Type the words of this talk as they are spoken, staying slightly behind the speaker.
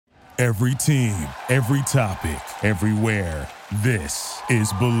Every team, every topic, everywhere. This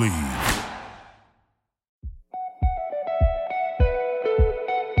is Believe.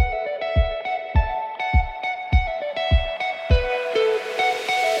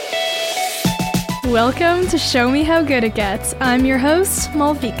 Welcome to Show Me How Good It Gets. I'm your host,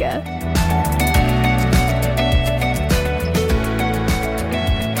 Malvika.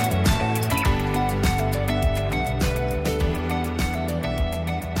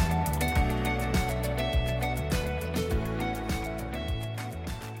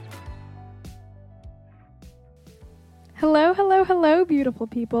 Hello, beautiful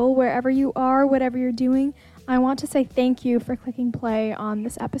people. Wherever you are, whatever you're doing, I want to say thank you for clicking play on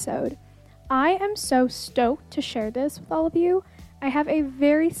this episode. I am so stoked to share this with all of you. I have a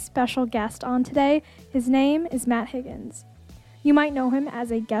very special guest on today. His name is Matt Higgins. You might know him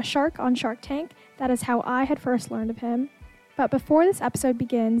as a guest shark on Shark Tank. That is how I had first learned of him. But before this episode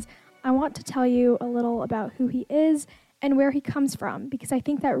begins, I want to tell you a little about who he is and where he comes from, because I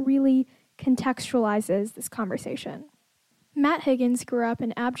think that really contextualizes this conversation. Matt Higgins grew up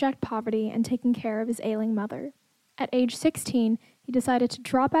in abject poverty and taking care of his ailing mother. At age 16, he decided to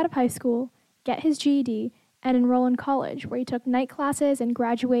drop out of high school, get his GED, and enroll in college, where he took night classes and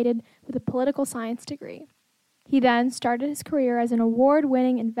graduated with a political science degree. He then started his career as an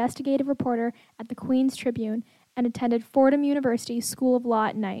award-winning investigative reporter at the Queens Tribune and attended Fordham University's School of Law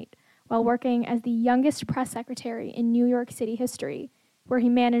at night, while working as the youngest press secretary in New York City history, where he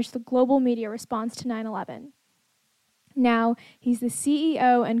managed the global media response to 9/11. Now, he's the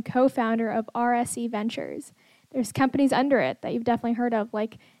CEO and co-founder of RSE Ventures. There's companies under it that you've definitely heard of,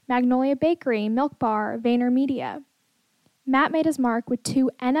 like Magnolia Bakery, Milk Bar, VaynerMedia. Matt made his mark with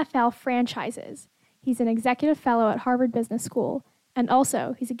 2 NFL franchises. He's an executive fellow at Harvard Business School, and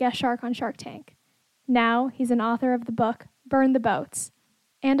also he's a guest shark on Shark Tank. Now, he's an author of the book, Burn the Boats,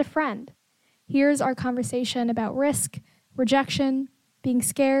 and a friend. Here's our conversation about risk, rejection, being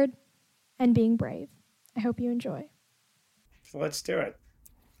scared, and being brave. I hope you enjoy. Let's do it.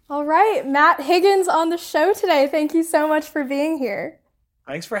 All right, Matt Higgins on the show today. Thank you so much for being here.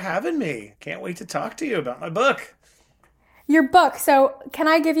 Thanks for having me. Can't wait to talk to you about my book. Your book. So can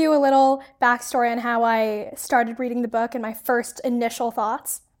I give you a little backstory on how I started reading the book and my first initial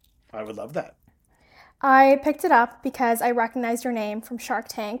thoughts? I would love that. I picked it up because I recognized your name from Shark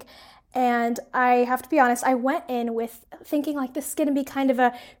Tank. And I have to be honest, I went in with thinking like this is going to be kind of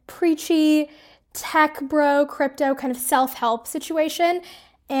a preachy, tech bro, crypto kind of self-help situation.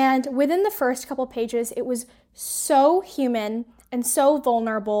 And within the first couple pages, it was so human and so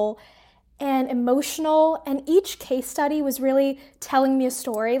vulnerable and emotional. And each case study was really telling me a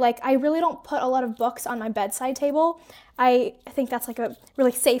story. Like, I really don't put a lot of books on my bedside table. I think that's like a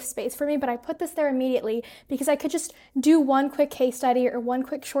really safe space for me, but I put this there immediately because I could just do one quick case study or one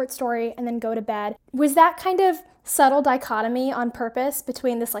quick short story and then go to bed. Was that kind of subtle dichotomy on purpose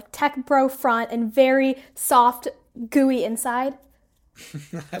between this like tech bro front and very soft, gooey inside?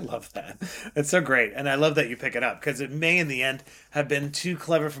 I love that. It's so great. And I love that you pick it up because it may in the end have been too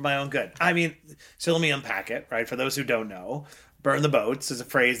clever for my own good. I mean, so let me unpack it, right? For those who don't know, burn the boats is a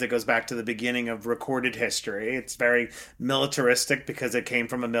phrase that goes back to the beginning of recorded history. It's very militaristic because it came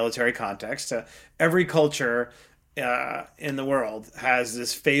from a military context. Every culture in the world has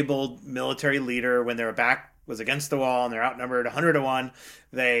this fabled military leader when their back was against the wall and they're outnumbered 100 to 1.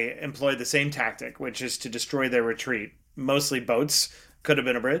 They employed the same tactic, which is to destroy their retreat. Mostly boats, could have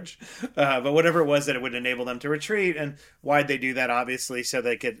been a bridge, but whatever it was that it would enable them to retreat. And why'd they do that? Obviously, so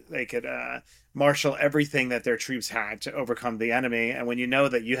they could marshal everything that their troops had to overcome the enemy. And when you know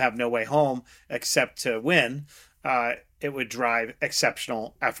that you have no way home except to win, it would drive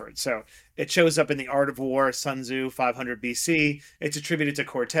exceptional effort. So it shows up in the Art of War, Sun Tzu, 500 BC. It's attributed to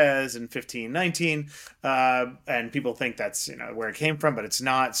Cortez in 1519, and people think that's where it came from, but it's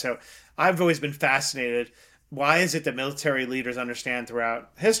not. So I've always been fascinated. Why is it that military leaders understand throughout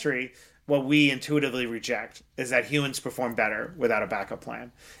history what we intuitively reject is that humans perform better without a backup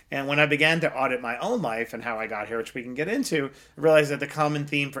plan? And when I began to audit my own life and how I got here, which we can get into, I realized that the common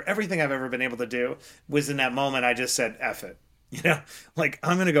theme for everything I've ever been able to do was in that moment I just said, F it. Like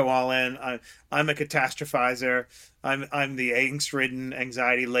I'm going to go all in. I'm a catastrophizer. I'm the angst-ridden,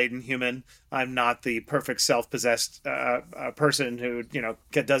 anxiety-laden human. I'm not the perfect self-possessed person who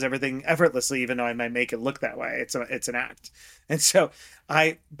does everything effortlessly, even though I might make it look that way. It's an act, and so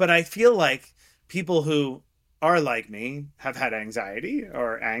But I feel like people who are like me have had anxiety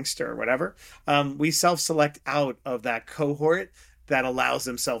or angst or whatever. We self-select out of that cohort that allows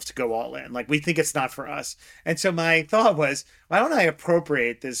themselves to go all in. Like we think it's not for us. And so my thought was, why don't I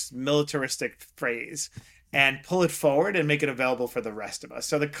appropriate this militaristic phrase and pull it forward and make it available for the rest of us.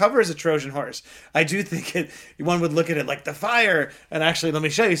 So the cover is a Trojan horse. I do think one would look at it like the fire, and actually, let me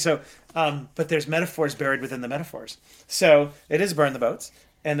show you. So, but there's metaphors buried within the metaphors. So it is burn the boats,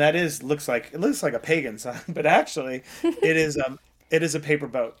 and that is looks like a pagan sign, but actually, it is a paper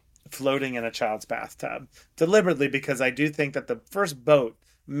boat floating in a child's bathtub deliberately, because I do think that the first boat,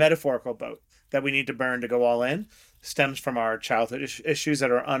 metaphorical boat, that we need to burn to go all in stems from our childhood issues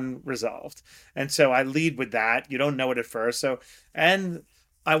that are unresolved. And so I lead with that. You don't know it at first. So, and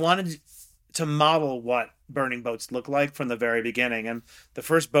I wanted to model what burning boats look like from the very beginning. And the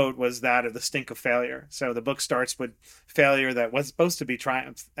first boat was that of the stink of failure. So the book starts with failure that was supposed to be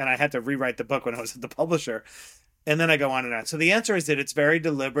triumph. And I had to rewrite the book when I was at the publisher. And then I go on and on. So the answer is that it's very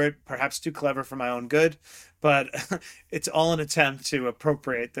deliberate, perhaps too clever for my own good, but it's all an attempt to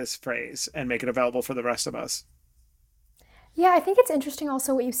appropriate this phrase and make it available for the rest of us. Yeah, I think it's interesting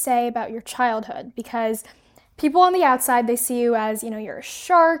also what you say about your childhood, because people on the outside, they see you as, you're a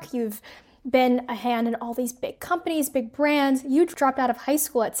shark, you've been a hand in all these big companies, big brands. You dropped out of high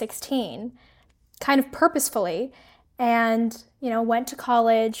school at 16, kind of purposefully, and, went to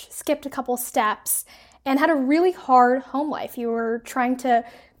college, skipped a couple steps, and had a really hard home life. You were trying to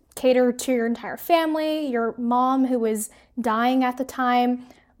cater to your entire family, your mom who was dying at the time.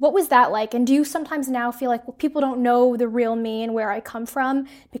 What was that like? And do you sometimes now feel like, well, people don't know the real me and where I come from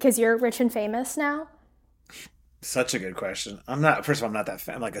because you're rich and famous now? Such a good question. I'm not, first of all, I'm not that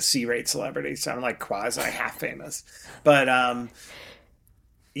I'm like a C-rate celebrity, so I'm like quasi half famous. But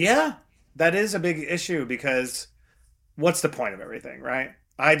yeah, that is a big issue, because what's the point of everything, right?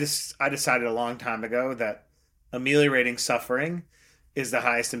 I decided a long time ago that ameliorating suffering is the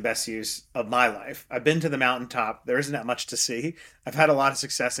highest and best use of my life. I've been to the mountaintop. There isn't that much to see. I've had a lot of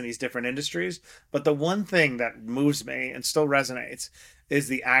success in these different industries, but the one thing that moves me and still resonates is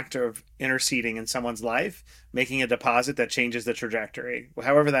the act of interceding in someone's life, making a deposit that changes the trajectory,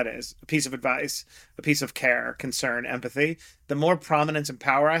 however that is, a piece of advice, a piece of care, concern, empathy. The more prominence and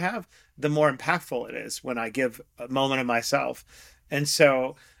power I have, the more impactful it is when I give a moment of myself. And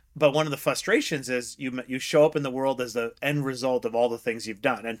so, but one of the frustrations is you show up in the world as the end result of all the things you've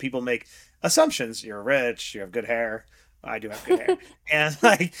done, and people make assumptions. You're rich, you have good hair. I do have good hair, and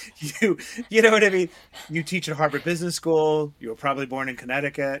like you know what I mean. You teach at Harvard Business School. You were probably born in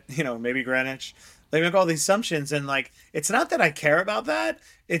Connecticut. Maybe Greenwich. They make all these assumptions, and like it's not that I care about that.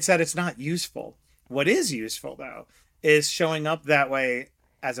 It's that it's not useful. What is useful though is showing up that way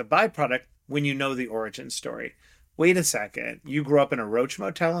as a byproduct when you know the origin story. Wait a second. You grew up in a Roach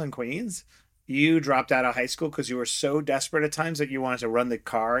Motel in Queens. You dropped out of high school because you were so desperate at times that you wanted to run the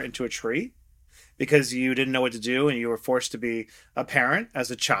car into a tree because you didn't know what to do and you were forced to be a parent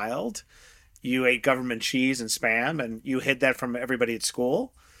as a child. You ate government cheese and spam and you hid that from everybody at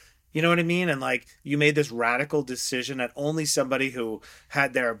school. You know what I mean? And like you made this radical decision that only somebody who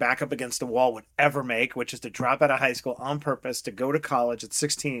had their back up against the wall would ever make, which is to drop out of high school on purpose to go to college at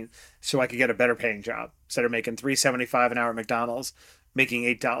 16 so I could get a better paying job instead of making $3.75 an hour at McDonald's, making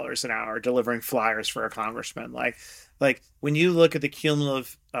 $8 an hour delivering flyers for a congressman. Like when you look at the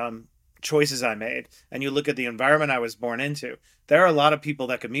cumulative choices I made and you look at the environment I was born into, there are a lot of people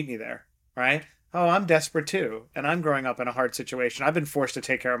that could meet me there, right? Oh, I'm desperate too. And I'm growing up in a hard situation. I've been forced to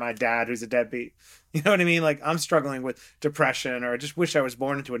take care of my dad, who's a deadbeat. You know what I mean? Like I'm struggling with depression, or I just wish I was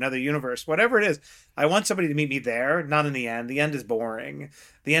born into another universe. Whatever it is, I want somebody to meet me there, not in the end. The end is boring.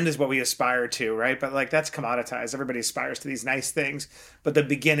 The end is what we aspire to, right? But like that's commoditized. Everybody aspires to these nice things, but the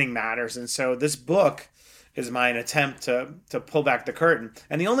beginning matters. And so this book is my attempt to pull back the curtain.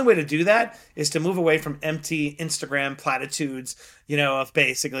 And the only way to do that is to move away from empty Instagram platitudes, of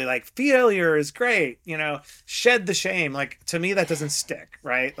basically like failure is great, shed the shame. Like to me, that doesn't stick,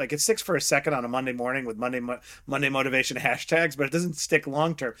 right? Like it sticks for a second on a Monday morning with Monday motivation hashtags, but it doesn't stick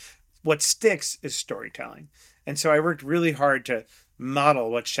long-term. What sticks is storytelling. And so I worked really hard to model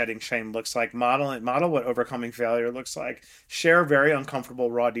what shedding shame looks like, model what overcoming failure looks like, share very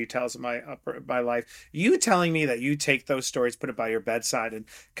uncomfortable raw details of my life. You telling me that you take those stories, put it by your bedside and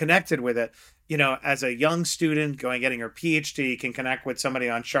connected with it, as a young student getting her PhD, can connect with somebody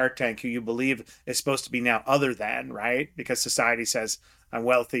on Shark Tank who you believe is supposed to be now other than, right? Because society says I'm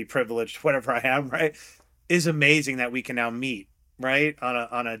wealthy, privileged, whatever I am, right? Is amazing that we can now meet, right?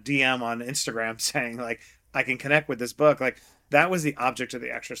 On a DM on Instagram saying like, I can connect with this book. Like, that was the object of the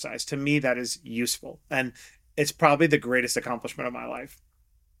exercise. To me, that is useful. And it's probably the greatest accomplishment of my life.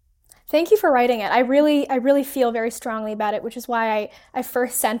 Thank you for writing it. I really feel very strongly about it, which is why I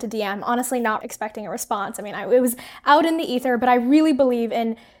first sent a DM, honestly not expecting a response. I mean, it was out in the ether, but I really believe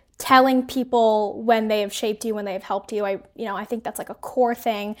in telling people when they have shaped you, when they have helped you. I think that's like a core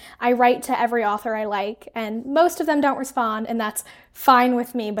thing. I write to every author I like, and most of them don't respond, and that's fine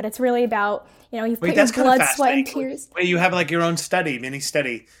with me. But it's really about, you've Wait, put your that's kind of blood, sweat, and fascinating. tears. Wait, you have like your own study, mini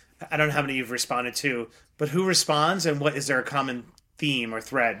study. I don't know how many you've responded to, but who responds and what is there a common theme or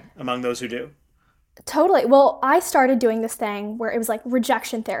thread among those who do? Totally. Well, I started doing this thing where it was like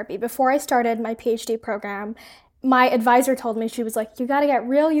rejection therapy. Before I started my PhD program, my advisor told me, she was like, you got to get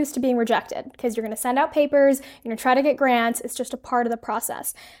real used to being rejected because you're going to send out papers, you're going to try to get grants. It's just a part of the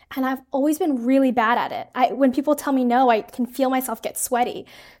process. And I've always been really bad at it. When people tell me no, I can feel myself get sweaty.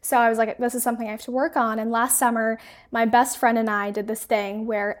 So I was like, this is something I have to work on. And last summer, my best friend and I did this thing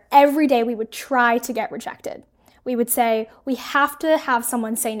where every day we would try to get rejected. We would say, we have to have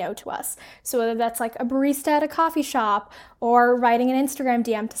someone say no to us. So whether that's like a barista at a coffee shop or writing an Instagram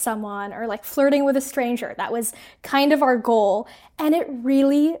DM to someone or like flirting with a stranger, that was kind of our goal. And it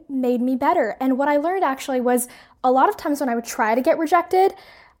really made me better. And what I learned actually was a lot of times when I would try to get rejected,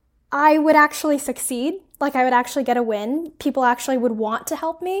 I would actually succeed. Like I would actually get a win. People actually would want to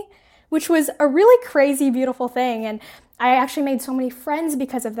help me, which was a really crazy, beautiful thing. And I actually made so many friends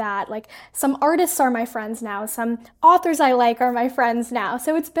because of that. Like some artists are my friends now, some authors I like are my friends now.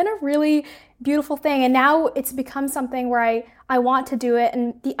 So it's been a really beautiful thing. And now it's become something where I want to do it,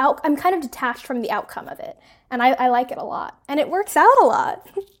 and I'm kind of detached from the outcome of it. And I like it a lot. And it works out a lot.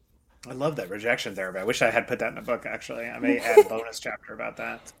 I love that rejection therapy. I wish I had put that in a book, actually. I may add a bonus chapter about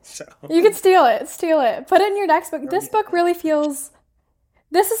that. So, You could steal it. Put it in your next book. This book really feels,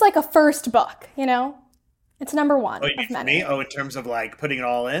 this is like a first book, you know? It's number oh, one you mean of for me? many. Oh, in terms of like putting it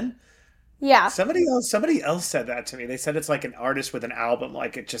all in? Yeah. Somebody else said that to me. They said it's like an artist with an album,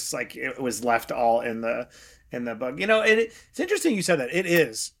 like it just like it was left all in the book. It's interesting you said that. It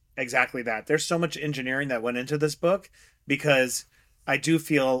is exactly that. There's so much engineering that went into this book because I do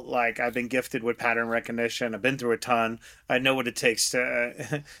feel like I've been gifted with pattern recognition. I've been through a ton. I know what it takes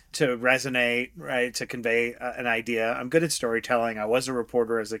to to resonate, right? To convey an idea. I'm good at storytelling. I was a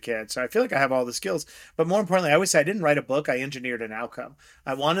reporter as a kid, so I feel like I have all the skills. But more importantly, I always say I didn't write a book. I engineered an outcome.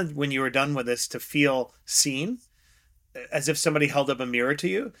 I wanted when you were done with this to feel seen, as if somebody held up a mirror to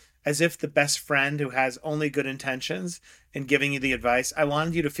you, as if the best friend who has only good intentions in giving you the advice. I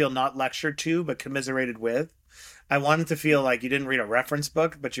wanted you to feel not lectured to, but commiserated with. I wanted to feel like you didn't read a reference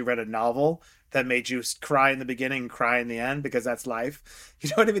book, but you read a novel that made you cry in the beginning and cry in the end because that's life. You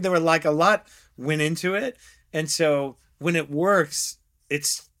know what I mean? There were like a lot went into it. And so when it works,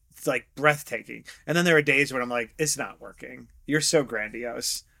 it's like breathtaking. And then there are days when I'm like, it's not working. You're so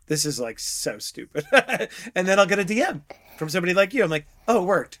grandiose. This is like so stupid. And then I'll get a DM from somebody like you. I'm like, oh, it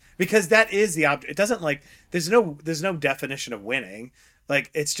worked. Because that is the object. It doesn't like there's no definition of winning. Like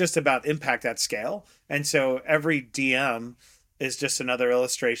it's just about impact at scale. And so every DM is just another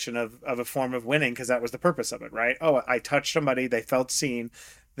illustration of a form of winning because that was the purpose of it, right? Oh, I touched somebody, they felt seen,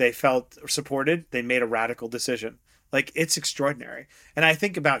 they felt supported, they made a radical decision. Like it's extraordinary. And I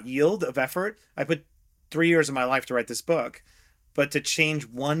think about yield of effort. I put 3 years of my life to write this book, but to change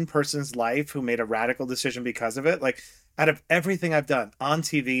one person's life who made a radical decision because of it, like out of everything I've done on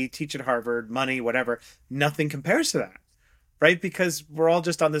TV, teach at Harvard, money, whatever, nothing compares to that, right? Because we're all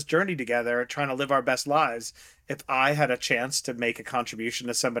just on this journey together trying to live our best lives. If I had a chance to make a contribution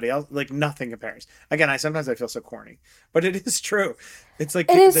to somebody else, like nothing compares. Again, I feel so corny, but it is true. It's like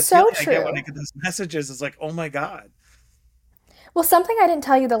It is the so feeling I get when I true. get those messages is like, oh my God. Well, something I didn't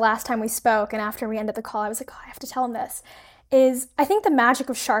tell you the last time we spoke, and after we ended the call, I was like, oh, I have to tell him this, is I think the magic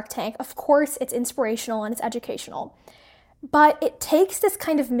of Shark Tank, of course, it's inspirational and it's educational, but it takes this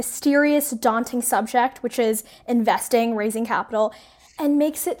kind of mysterious, daunting subject, which is investing, raising capital, and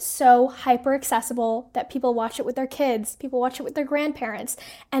makes it so hyper accessible that people watch it with their kids, people watch it with their grandparents.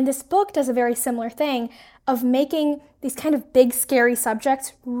 And this book does a very similar thing of making these kind of big, scary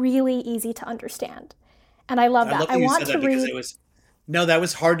subjects really easy to understand. And I love I that. love I that you want said to that because read. it was no, that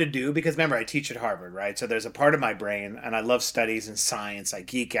was hard to do because remember I teach at Harvard, right? So there's a part of my brain and I love studies and science. I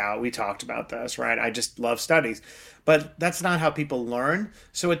geek out. We talked about this, right? I just love studies. But that's not how people learn.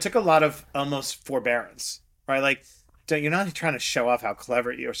 So it took a lot of almost forbearance, right? Like you're not trying to show off how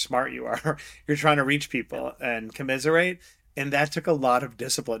clever you or smart you are. You're trying to reach people and commiserate. And that took a lot of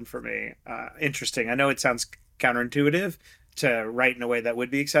discipline for me. Interesting. I know it sounds counterintuitive to write in a way that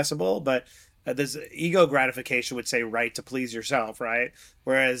would be accessible, but this ego gratification would say write to please yourself, right?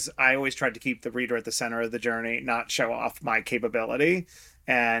 Whereas I always tried to keep the reader at the center of the journey, not show off my capability.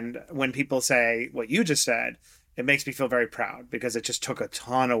 And when people say what you just said, it makes me feel very proud because it just took a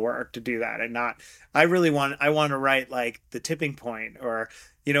ton of work to do that. And not, I want to write like The Tipping Point, or,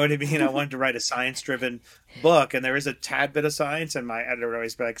 you know what I mean? I wanted to write a science driven book, and there is a tad bit of science, and my editor would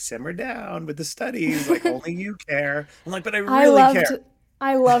always be like, simmer down with the studies, like only you care. I'm like, but I I really loved care.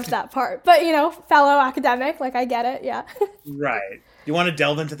 I loved that part. But fellow academic, like I get it. Yeah. Right. You want to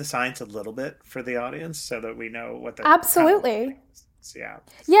delve into the science a little bit for the audience so that we know what the kind of Absolutely. is. Yeah.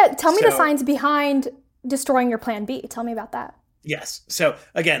 Yeah, tell me the So, science behind destroying your plan B. Tell me about that. yes. So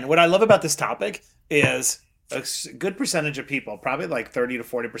again, what I love about this topic is good percentage of people, probably like 30 to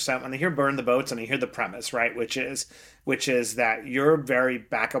 40%, when they hear burn the boats and they hear the premise, right? Which is that your very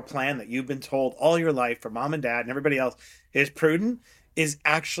backup plan that you've been told all your life from mom and dad and everybody else is prudent, is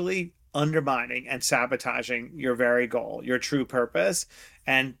actually undermining and sabotaging your very goal, your true purpose.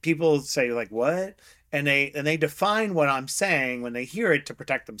 And people say like, what? And they define what I'm saying when they hear it to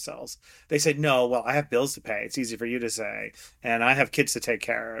protect themselves. They say, no, well, I have bills to pay. It's easy for you to say. And I have kids to take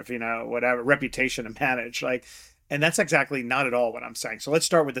care of, whatever, reputation to manage. Like, and that's exactly not at all what I'm saying. So let's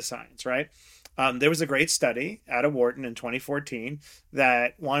start with the science, right? There was a great study out of Wharton in 2014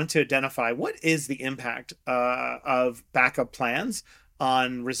 that wanted to identify what is the impact of backup plans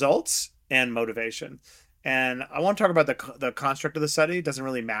on results and motivation. And I want to talk about the construct of the study. It doesn't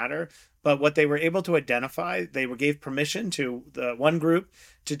really matter. But what they were able to identify, gave permission to the one group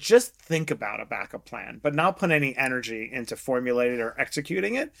to just think about a backup plan, but not put any energy into formulating or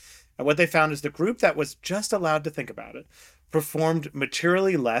executing it. And what they found is the group that was just allowed to think about it performed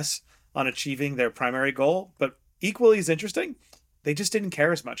materially less on achieving their primary goal, but equally as interesting, they just didn't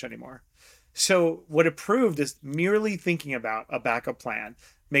care as much anymore. So what it proved is merely thinking about a backup plan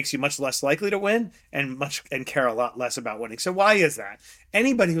makes you much less likely to win and care a lot less about winning. So why is that?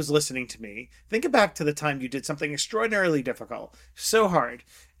 Anybody who's listening to me, think back to the time you did something extraordinarily difficult, so hard,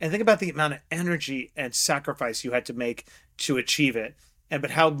 and think about the amount of energy and sacrifice you had to make to achieve it,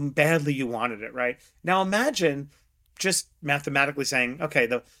 but how badly you wanted it, right? Now imagine just mathematically saying, okay,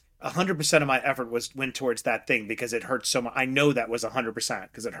 the 100% of my effort went towards that thing because it hurt so much. I know that was 100%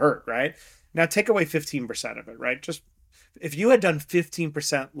 because it hurt, right? Now take away 15% of it, right? Just if you had done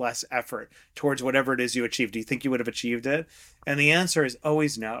 15% less effort towards whatever it is you achieved, do you think you would have achieved it? And the answer is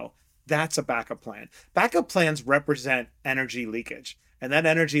always no. That's a backup plan. Backup plans represent energy leakage. And that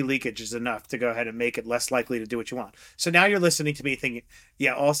energy leakage is enough to go ahead and make it less likely to do what you want. So now you're listening to me thinking,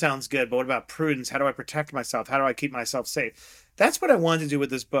 yeah, all sounds good, but what about prudence? How do I protect myself? How do I keep myself safe? That's what I wanted to do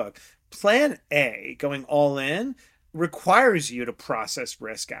with this book. Plan A, going all in, requires you to process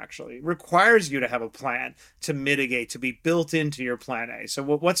risk, actually requires you to have a plan to mitigate, to be built into your plan A. So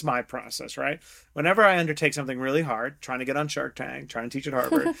what's my process, right? Whenever I undertake something really hard, trying to get on Shark Tank, trying to teach at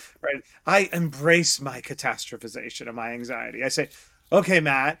Harvard, right, I embrace my catastrophization and my anxiety. I say, okay,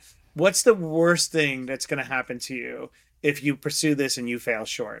 Matt, what's the worst thing that's going to happen to you if you pursue this and you fail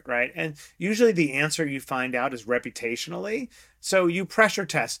short, right? And usually the answer you find out is reputationally. So you pressure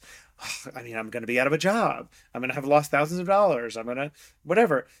test. I mean, I'm going to be out of a job. I'm going to have lost thousands of dollars. I'm going to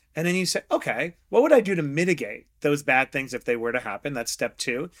whatever. And then you say, okay, what would I do to mitigate those bad things if they were to happen? That's step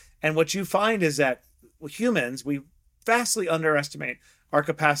two. And what you find is that humans, we vastly underestimate our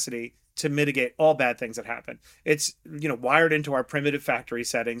capacity to mitigate all bad things that happen. It's, wired into our primitive factory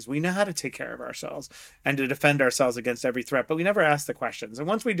settings. We know how to take care of ourselves and to defend ourselves against every threat, but we never ask the questions. And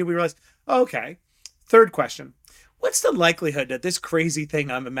once we do, we realize, oh, okay. Third question. What's the likelihood that this crazy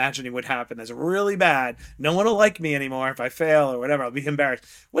thing I'm imagining would happen that's really bad? No one will like me anymore if I fail or whatever. I'll be embarrassed.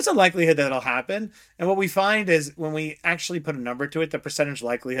 What's the likelihood that it'll happen? And what we find is when we actually put a number to it, the percentage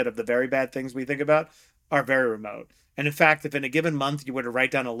likelihood of the very bad things we think about are very remote. And in fact, if in a given month you were to write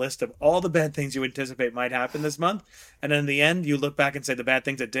down a list of all the bad things you anticipate might happen this month, and then in the end you look back and say the bad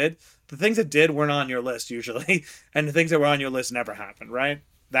things the things that did weren't on your list usually, and the things that were on your list never happened, right?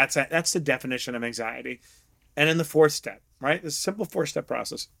 That's the definition of anxiety. And in the fourth step, right? This simple 4-step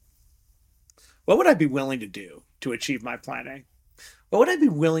process. What would I be willing to do to achieve my plan A? What would I be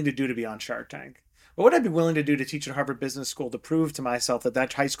willing to do to be on Shark Tank? What would I be willing to do to teach at Harvard Business School to prove to myself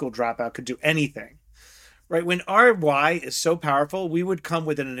that high school dropout could do anything? Right? When our why is so powerful, we would come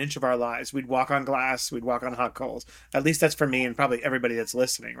within an inch of our lives. We'd walk on glass. We'd walk on hot coals. At least that's for me and probably everybody that's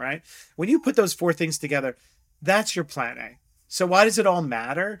listening, right? When you put those 4 things together, that's your plan A. So why does it all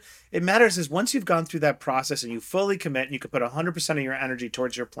matter? It matters is once you've gone through that process and you fully commit and you can put 100% of your energy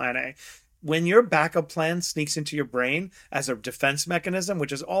towards your plan A, when your backup plan sneaks into your brain as a defense mechanism,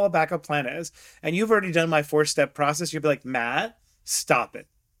 which is all a backup plan is, and you've already done my 4-step process, you'll be like, Matt, stop it.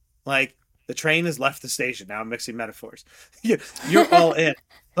 Like, the train has left the station. Now I'm mixing metaphors. You're all in.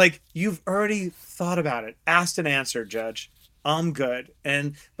 Like, you've already thought about it, asked and answered, Judge. I'm good.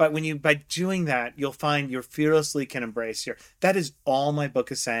 But by doing that, you'll find you fearlessly can embrace your, that is all my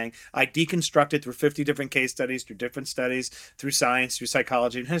book is saying. I deconstructed through 50 different case studies, through different studies, through science, through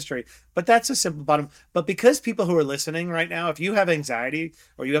psychology and history. But that's a simple bottom. But because people who are listening right now, if you have anxiety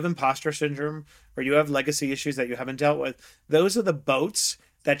or you have imposter syndrome or you have legacy issues that you haven't dealt with, those are the boats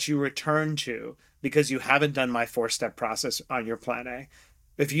that you return to because you haven't done my 4-step process on your plan A.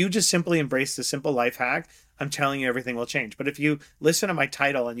 If you just simply embrace the simple life hack, I'm telling you everything will change. But if you listen to my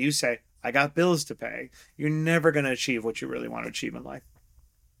title and you say, I got bills to pay, you're never going to achieve what you really want to achieve in life.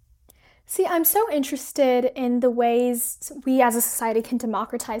 See, I'm so interested in the ways we as a society can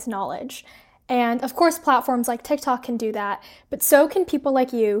democratize knowledge. And of course, platforms like TikTok can do that, but so can people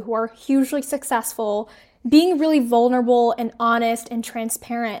like you who are hugely successful, being really vulnerable and honest and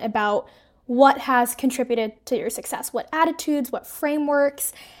transparent about what has contributed to your success, what attitudes, what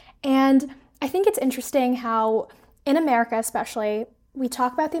frameworks. And I think it's interesting how in America especially, we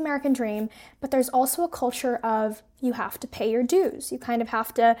talk about the American dream, but there's also a culture of you have to pay your dues. You kind of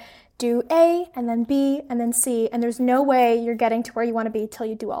have to do A and then B and then C, and there's no way you're getting to where you want to be till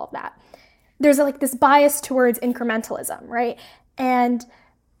you do all of that. There's like this bias towards incrementalism, right? And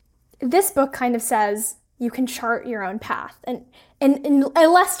this book kind of says you can chart your own path, and in a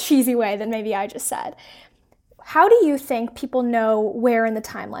less cheesy way than maybe I just said. How do you think people know where in the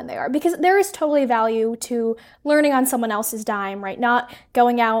timeline they are? Because there is totally value to learning on someone else's dime, right? Not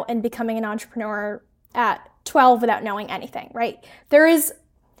going out and becoming an entrepreneur at 12 without knowing anything, right? There is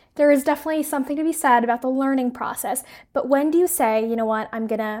definitely something to be said about the learning process. But when do you say, you know what, I'm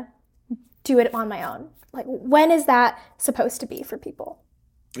going to do it on my own? Like, when is that supposed to be for people?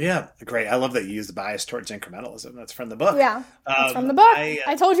 Yeah, great. I love that you use the bias towards incrementalism. That's from the book. Yeah, that's from the book.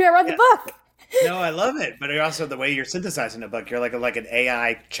 I told you I read the book. No, I love it. But also the way you're synthesizing the book, you're like an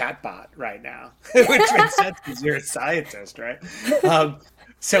AI chatbot right now, which makes sense because you're a scientist, right?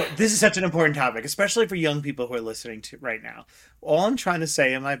 So this is such an important topic, especially for young people who are listening to right now. All I'm trying to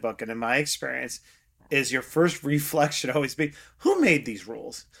say in my book and in my experience is your first reflex should always be, who made these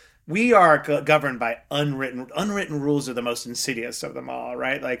rules? We are governed by unwritten rules are the most insidious of them all,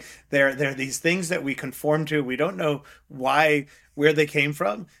 right? Like they're these things that we conform to. We don't know where they came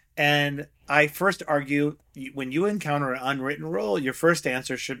from. And I first argue when you encounter an unwritten rule, your first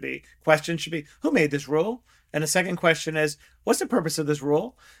question should be, who made this rule? And the second question is, what's the purpose of this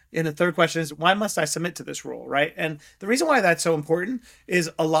rule? And the third question is, why must I submit to this rule, right? And the reason why that's so important is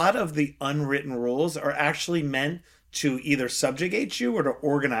a lot of the unwritten rules are actually meant to either subjugate you or to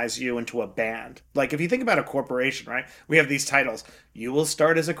organize you into a band. Like if you think about a corporation, right? We have these titles. You will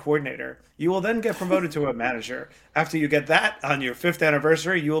start as a coordinator. You will then get promoted to a manager. After you get that on your 5th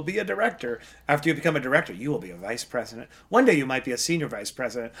anniversary, you will be a director. After you become a director, you will be a vice president. One day you might be a senior vice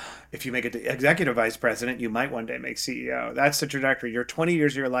president. If you make it to executive vice president, you might one day make CEO. That's the trajectory. Your 20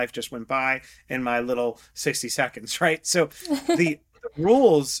 years of your life just went by in my little 60 seconds, right? So the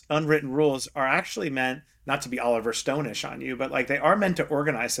rules, unwritten rules, are actually meant not to be Oliver Stone-ish on you, but like they are meant to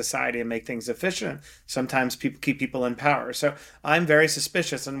organize society and make things efficient. Sometimes people keep people in power. So I'm very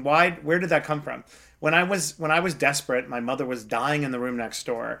suspicious. And where did that come from? When I was desperate, my mother was dying in the room next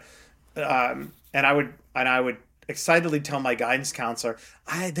door. And I would excitedly tell my guidance counselor,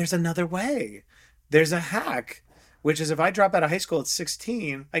 there's another way. There's a hack, which is if I drop out of high school at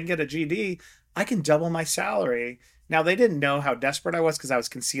 16, I can get a GED, I can double my salary. Now, they didn't know how desperate I was because I was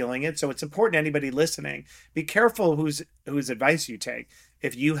concealing it. So it's important to anybody listening, be careful whose advice you take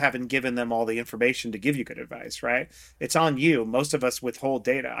if you haven't given them all the information to give you good advice, right? It's on you. Most of us withhold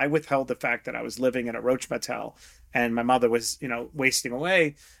data. I withheld the fact that I was living in a roach motel and my mother was, wasting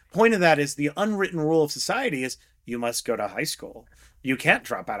away. Point of that is the unwritten rule of society is you must go to high school. You can't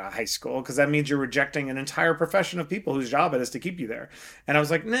drop out of high school because that means you're rejecting an entire profession of people whose job it is to keep you there. And I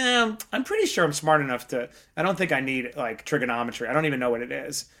was like, nah, I'm pretty sure I'm smart enough I don't think I need like trigonometry. I don't even know what it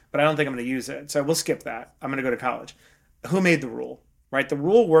is, but I don't think I'm going to use it. So we'll skip that. I'm going to go to college. Who made the rule, right? The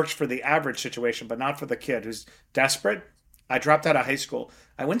rule works for the average situation, but not for the kid who's desperate. I dropped out of high school.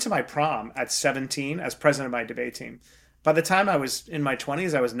 I went to my prom at 17 as president of my debate team. By the time I was in my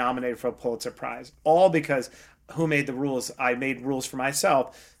 20s, I was nominated for a Pulitzer Prize, all because who made the rules? I made rules for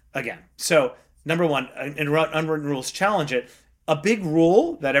myself again. So number one, unwritten rules, challenge it. A big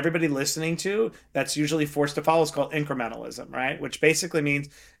rule that everybody listening to that's usually forced to follow is called incrementalism, right? Which basically means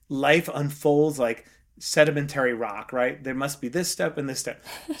life unfolds like sedimentary rock, right? There must be this step and this step.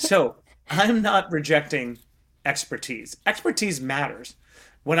 So I'm not rejecting expertise. Expertise matters.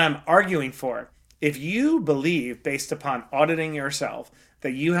 What I'm arguing for, if you believe based upon auditing yourself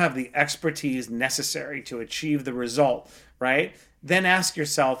that you have the expertise necessary to achieve the result, right? Then ask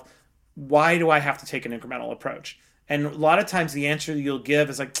yourself, why do I have to take an incremental approach? And a lot of times the answer you'll give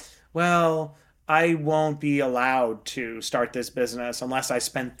is like, well, I won't be allowed to start this business unless I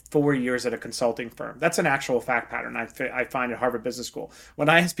spend 4 years at a consulting firm. That's an actual fact pattern I find at Harvard Business School. When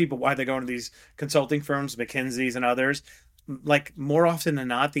I ask people why they go into these consulting firms, McKinsey's and others, like more often than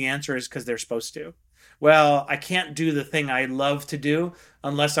not, the answer is because they're supposed to. Well, I can't do the thing I love to do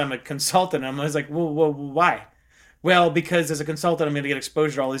unless I'm a consultant. I'm always like, well, why? Well, because as a consultant, I'm going to get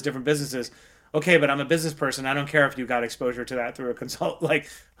exposure to all these different businesses. Okay, but I'm a business person. I don't care if you got exposure to that through a consult. Like,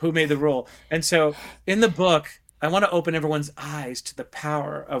 who made the rule? And so, in the book, I want to open everyone's eyes to the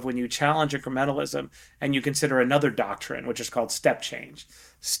power of when you challenge incrementalism and you consider another doctrine, which is called step change.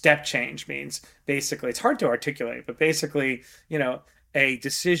 Step change means basically, it's hard to articulate, but basically, a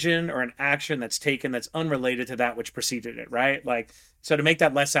decision or an action that's taken that's unrelated to that which preceded it, right? Like, so to make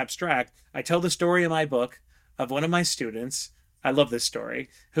that less abstract, I tell the story in my book of one of my students. I love this story,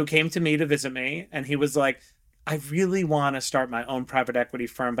 who came to me to visit me. And he was like, I really want to start my own private equity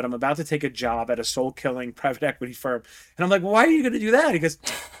firm, but I'm about to take a job at a soul killing private equity firm. And I'm like, well, why are you going to do that? He goes,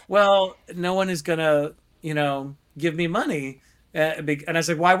 well, no one is going to, give me money. And I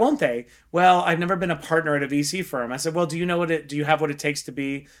said, why won't they? Well, I've never been a partner at a VC firm. I said, well, do you have what it takes to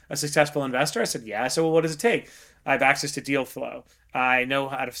be a successful investor? I said, yeah. I said, well, what does it take? I have access to deal flow. I know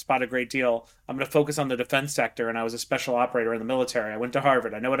how to spot a great deal. I'm going to focus on the defense sector. And I was a special operator in the military. I went to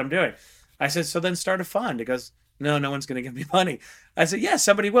Harvard. I know what I'm doing. I said, so then start a fund. He goes, no one's going to give me money. I said, yes,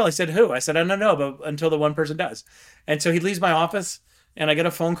 somebody will. He said, who? I said, I don't know, but until the one person does. And so he leaves my office and I get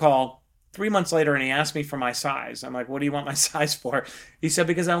a phone call 3 months later and he asked me for my size. I'm like, what do you want my size for? He said,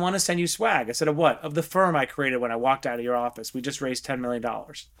 because I want to send you swag. I said, of what? Of the firm I created when I walked out of your office. We just raised $10 million.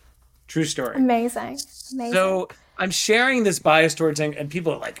 True story. Amazing. So I'm sharing this bias towards, and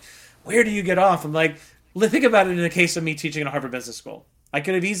people are like, where do you get off? I'm like, think about it in the case of me teaching at Harvard Business School. I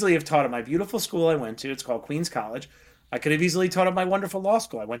could have easily have taught at my beautiful school I went to. It's called Queens College. I could have easily taught at my wonderful law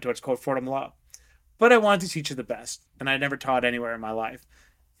school I went to. It's called Fordham Law. But I wanted to teach at the best, and I never taught anywhere in my life.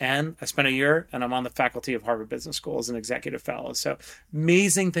 And I spent a year, and I'm on the faculty of Harvard Business School as an executive fellow. So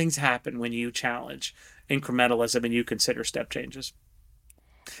amazing things happen when you challenge incrementalism and you consider step changes.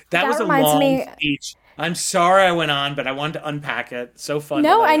 That was a long speech. I'm sorry I went on, but I wanted to unpack it. So fun.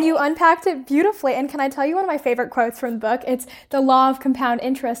 No, and you unpacked it beautifully. And can I tell you one of my favorite quotes from the book? It's the law of compound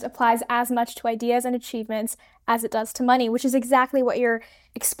interest applies as much to ideas and achievements as it does to money, which is exactly what you're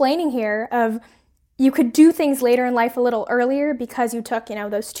explaining here of you could do things later in life a little earlier because you took,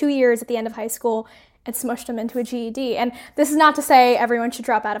 those 2 years at the end of high school and smushed them into a GED. And this is not to say everyone should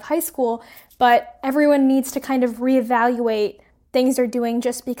drop out of high school, but everyone needs to kind of reevaluate things they're doing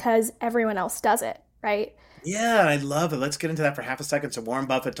just because everyone else does it, right? Yeah, I love it. Let's get into that for half a second. So Warren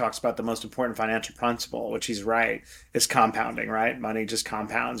Buffett talks about the most important financial principle, which he's right, is compounding, right? Money just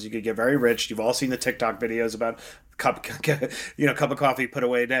compounds. You could get very rich. You've all seen the TikTok videos about cup of coffee put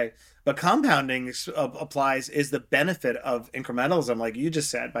away a day. But compounding is the benefit of incrementalism, like you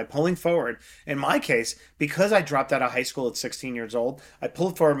just said, by pulling forward. In my case, because I dropped out of high school at 16 years old, I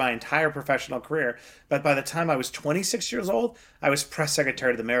pulled forward my entire professional career. But by the time I was 26 years old, I was press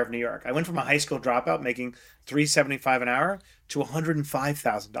secretary to the mayor of New York. I went from a high school dropout making $375 an hour to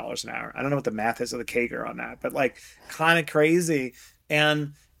 $105,000 an hour. I don't know what the math is of the CAGR on that, but like kind of crazy.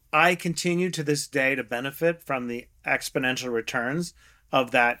 And I continue to this day to benefit from the exponential returns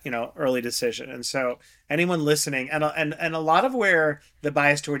of that, early decision. And so anyone listening, and a lot of where the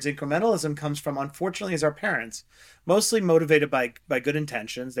bias towards incrementalism comes from, unfortunately, is our parents, mostly motivated by good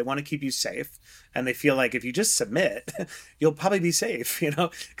intentions. They want to keep you safe. And they feel like if you just submit, you'll probably be safe,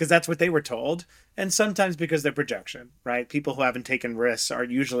 because that's what they were told. And sometimes because they're projection, right? People who haven't taken risks are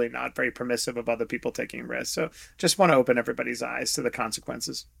usually not very permissive of other people taking risks. So just want to open everybody's eyes to the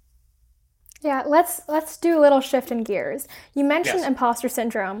consequences. Yeah, let's do a little shift in gears. You mentioned Yes. imposter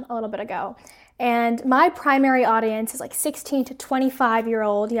syndrome a little bit ago, and my primary audience is like 16 to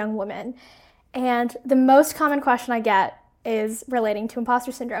 25-year-old young women. And the most common question I get is relating to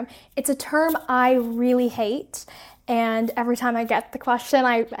imposter syndrome. It's a term I really hate, and every time I get the question,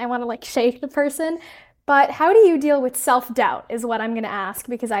 I want to like shake the person. But how do you deal with self-doubt is what I'm going to ask,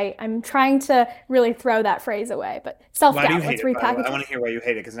 because I'm trying to really throw that phrase away. But Why do you self-doubt, hate let's it, by the way? repackage I it. want to hear why you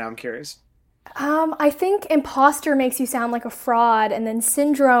hate it, because now I'm curious. I think imposter makes you sound like a fraud, and then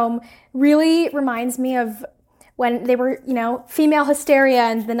syndrome really reminds me of when they were, female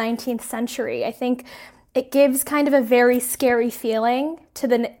hysteria in the 19th century. I think it gives kind of a very scary feeling to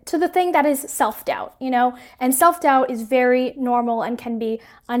the thing that is self-doubt, and self-doubt is very normal and can be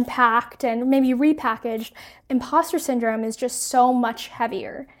unpacked and maybe repackaged. Imposter syndrome is just so much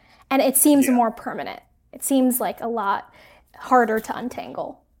heavier, and it seems Yeah. more permanent. It seems like a lot harder to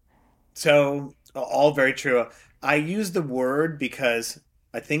untangle. So all very true. I use the word because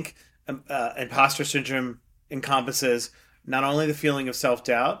I think imposter syndrome encompasses not only the feeling of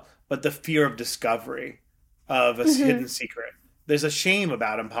self-doubt, but the fear of discovery of a Hmm. hidden secret. There's a shame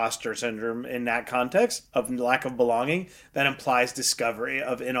about imposter syndrome in that context of lack of belonging that implies discovery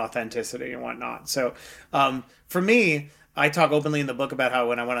of inauthenticity and whatnot. So, for me, I talk openly in the book about how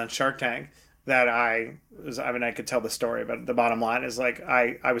when I went on Shark Tank, that I mean, I could tell the story, but the bottom line is like,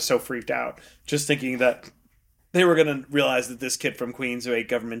 I was so freaked out just thinking that they were going to realize that this kid from Queens who ate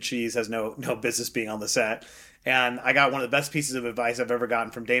government cheese has no business being on the set. And I got one of the best pieces of advice I've ever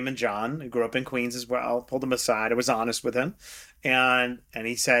gotten from Damon John, who grew up in Queens as well. Pulled him aside. I was honest with him, and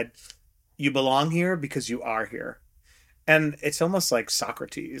he said, "You belong here because you are here." And it's almost like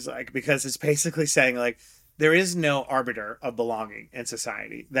Socrates, like, because it's basically saying like there is no arbiter of belonging in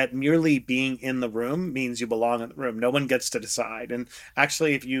society. That merely being in the room means you belong in the room. No one gets to decide. And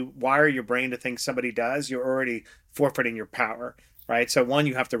actually, if you wire your brain to think somebody does, you're already forfeiting your power, right? So one,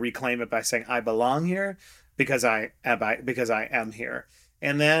 you have to reclaim it by saying I belong here because I am here.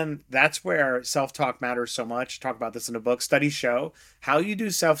 And then that's where self-talk matters so much. Talk about this in a book. Studies show how you do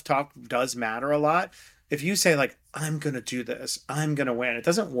self-talk does matter a lot. If you say like I'm going to do this, I'm going to win, it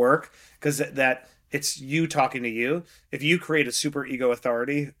doesn't work because that it's you talking to you. If you create a super ego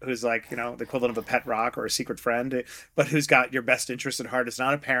authority who's like, the equivalent of a pet rock or a secret friend, but who's got your best interest at heart, it's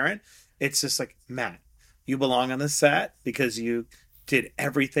not a parent. It's just like, Matt, you belong on this set because you did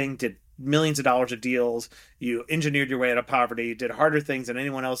everything, did millions of dollars of deals, you engineered your way out of poverty, did harder things than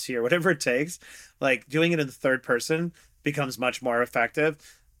anyone else here, whatever it takes. Like doing it in the third person becomes much more effective.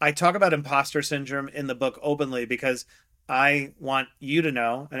 I talk about imposter syndrome in the book openly because I want you to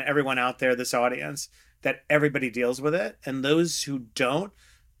know, and everyone out there, this audience, that everybody deals with it. And those who don't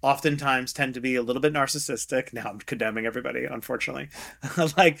oftentimes tend to be a little bit narcissistic. Now I'm condemning everybody, unfortunately,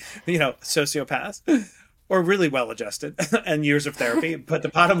 like, sociopaths or really well adjusted and years of therapy. But the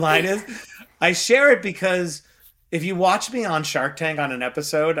bottom line is, I share it because if you watch me on Shark Tank on an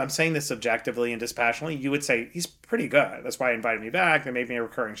episode, I'm saying this objectively and dispassionately, you would say he's pretty good. That's why I invited me back. They made me a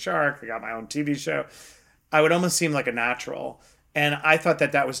recurring shark. I got my own TV show. I would almost seem like a natural. And I thought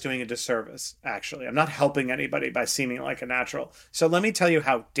that that was doing a disservice, actually. I'm not helping anybody by seeming like a natural. So let me tell you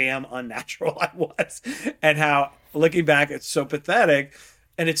how damn unnatural I was and how, looking back, it's so pathetic.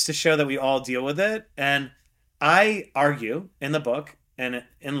 And it's to show that we all deal with it. And I argue in the book and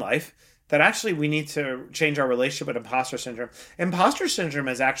in life that actually we need to change our relationship with imposter syndrome. Imposter syndrome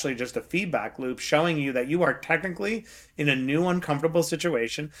is actually just a feedback loop showing you that you are technically in a new uncomfortable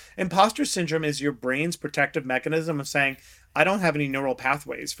situation. Imposter syndrome is your brain's protective mechanism of saying, I don't have any neural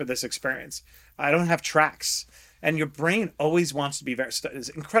pathways for this experience. I don't have tracks. And your brain always wants to be there's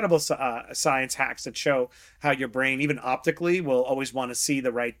incredible science hacks that show how your brain, even optically, will always want to see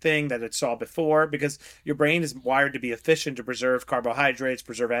the right thing that it saw before because your brain is wired to be efficient, to preserve carbohydrates,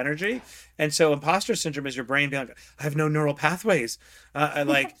 preserve energy. And so imposter syndrome is your brain being like, I have no neural pathways.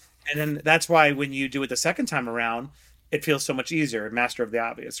 And then that's why when you do it the second time around, it feels so much easier, master of the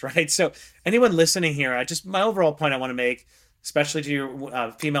obvious, right? So anyone listening here, my overall point I want to make, especially to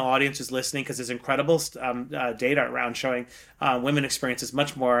your female audiences listening, because there's incredible data around showing women experiences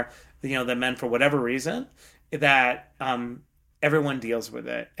much more, than men for whatever reason, that everyone deals with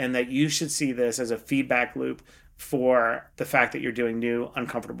it, and that you should see this as a feedback loop for the fact that you're doing new,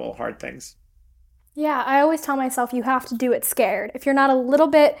 uncomfortable, hard things. Yeah, I always tell myself you have to do it scared. If you're not a little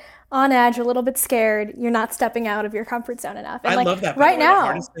bit on edge, a little bit scared, you're not stepping out of your comfort zone enough. And I like love that, by the right way. The now,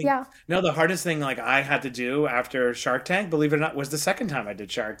 hardest thing, yeah. no, the hardest thing like I had to do after Shark Tank, believe it or not, was the second time I did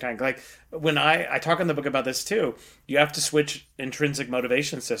Shark Tank. Like when I talk in the book about this too, you have to switch intrinsic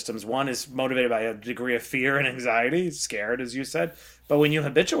motivation systems. One is motivated by a degree of fear and anxiety, scared, as you said. But when you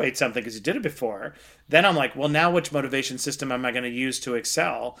habituate something because you did it before, then I'm like, well, now which motivation system am I going to use to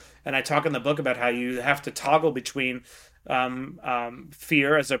excel? And I talk in the book about how you have to toggle between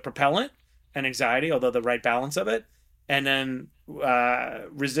fear as a propellant and anxiety, although the right balance of it, and then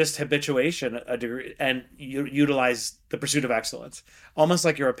resist habituation a degree and utilize the pursuit of excellence, almost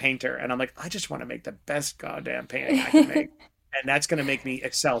like you're a painter. And I'm like, I just want to make the best goddamn painting I can make, and that's going to make me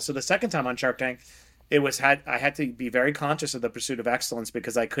excel. So the second time on Shark Tank, I had to be very conscious of the pursuit of excellence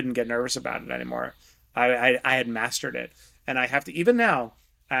because I couldn't get nervous about it anymore. I had mastered it, and I have to even now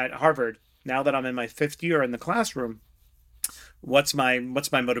at Harvard. Now that I'm in my fifth year in the classroom, what's my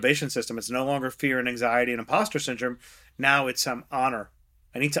motivation system? It's no longer fear and anxiety and imposter syndrome. Now it's honor.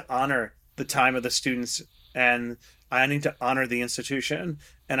 I need to honor the time of the students, and I need to honor the institution,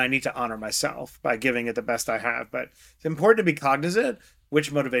 and I need to honor myself by giving it the best I have. But it's important to be cognizant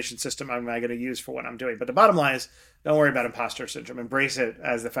which motivation system am I going to use for what I'm doing? But the bottom line is, don't worry about imposter syndrome. Embrace it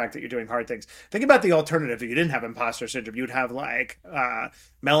as the fact that you're doing hard things. Think about the alternative. If you didn't have imposter syndrome, you would have like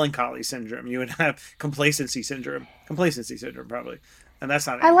melancholy syndrome. You would have complacency syndrome probably. And that's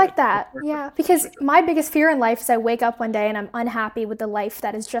not I any like good. that. Yeah, because my biggest fear in life is I wake up one day and I'm unhappy with the life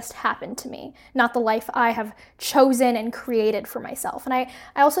that has just happened to me, not the life I have chosen and created for myself. And I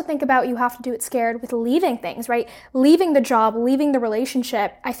also think about you have to do it scared with leaving things, right? Leaving the job, leaving the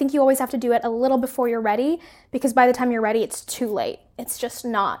relationship. I think you always have to do it a little before you're ready, because by the time you're ready, it's too late. It's just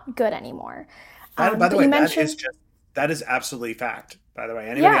not good anymore. By the But way, you mentioned, that is absolutely fact. By the way,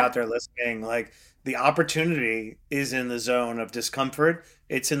 anybody yeah, out there listening, like the opportunity is in the zone of discomfort.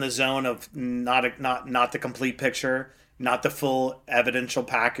 It's in the zone of not the complete picture, not the full evidential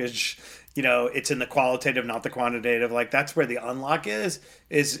package. It's in the qualitative, not the quantitative. Like that's where the unlock is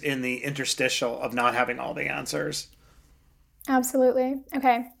in the interstitial of not having all the answers. absolutely.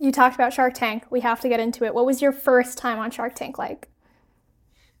 Okay, you talked about Shark Tank. We have to get into it. What was your first time on Shark Tank like?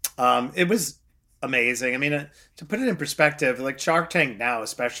 It was amazing. I mean, to put it in perspective, like Shark Tank now,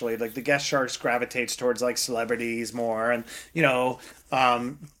 especially like the guest sharks gravitates towards like celebrities more, and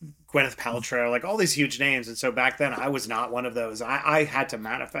Gwyneth Paltrow, like all these huge names. And so back then, I was not one of those. I had to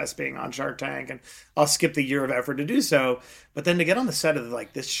manifest being on Shark Tank, and I'll skip the year of effort to do so. But then to get on the set of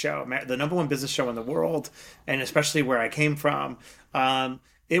like this show, the number one business show in the world, and especially where I came from,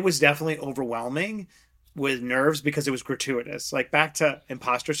 it was definitely overwhelming with nerves because it was gratuitous. Like back to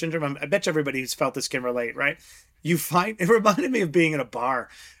imposter syndrome. I bet you everybody who's felt this can relate, right? It reminded me of being in a bar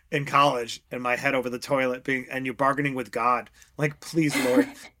in college and my head over the toilet and you're bargaining with God. Like, please, Lord,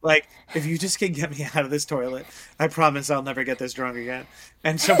 like if you just can get me out of this toilet, I promise I'll never get this drunk again.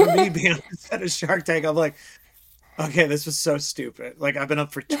 And so for me being on the set of Shark Tank, I'm like, okay, this was so stupid. Like I've been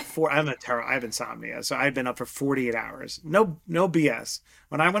up for I have insomnia, so I've been up for 48 hours. No BS.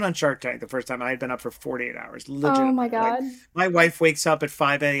 When I went on Shark Tank the first time, I had been up for 48 hours. Oh my Legitimately. Like God. my wife wakes up at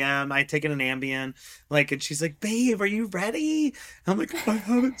 5 a.m. I had taken an Ambien, like, and she's like, "Babe, are you ready?" I'm like, "I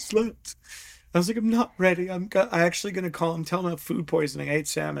haven't slept." I was like, "I'm not ready. I actually gonna call him, tell him I have food poisoning. I ate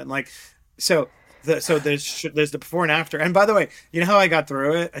salmon." Like, so there's the before and after. And by the way, you know how I got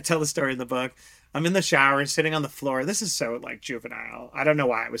through it? I tell the story in the book. I'm in the shower, sitting on the floor. This is so like juvenile. I don't know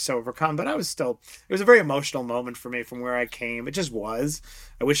why I was so overcome, but it was a very emotional moment for me from where I came. It just was.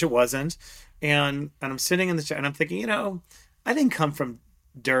 I wish it wasn't. And I'm sitting in the shower and I'm thinking, I didn't come from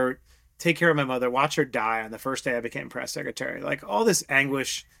dirt, take care of my mother, watch her die on the first day I became press secretary. Like all this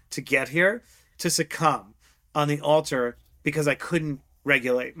anguish to get here, to succumb on the altar because I couldn't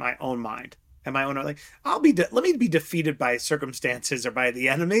regulate my own mind and my own, like, let me be defeated by circumstances or by the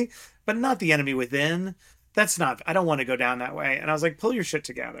enemy, but not the enemy within. I don't want to go down that way. And I was like, pull your shit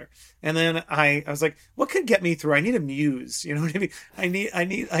together. And then I was like, what could get me through? I need a muse. You know what I mean?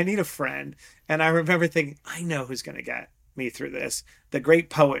 I need a friend. And I remember thinking, I know who's going to get me through this. The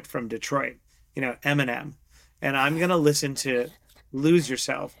great poet from Detroit, Eminem. And I'm going to listen to Lose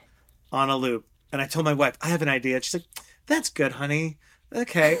Yourself on a loop. And I told my wife, I have an idea. She's like, that's good, honey.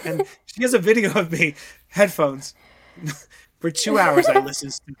 Okay. And she has a video of me, headphones. For 2 hours, I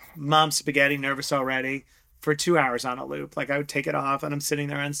listened to Mom Spaghetti, Nervous Already, for 2 hours on a loop. Like I would take it off and I'm sitting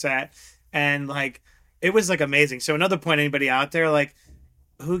there on set. And like, it was like amazing. So another point, anybody out there, like,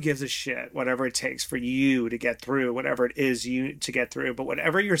 who gives a shit, whatever it takes for you to get through, whatever it is you to get through. But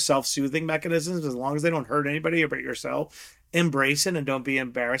whatever your self-soothing mechanisms, as long as they don't hurt anybody but yourself, embrace it and don't be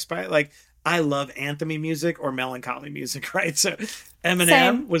embarrassed by it. Like, I love anthemy music or melancholy music, right? So Eminem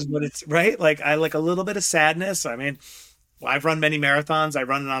Same. was what it's, right? Like I like a little bit of sadness. I mean, I've run many marathons. I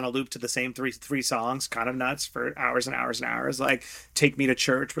run it on a loop to the same three songs, kind of nuts for hours and hours and hours. Like "Take Me to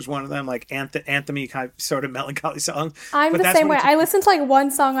Church" was one of them, like anthemy kind of sort of melancholy songs. I'm But the that's same what way. it's, I listen to like one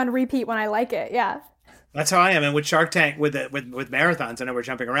song on repeat when I like it. Yeah. that's how I am. And with Shark Tank, with marathons, I know we're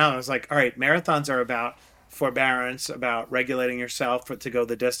jumping around. I was like, all right, marathons are about forbearance, about regulating yourself to go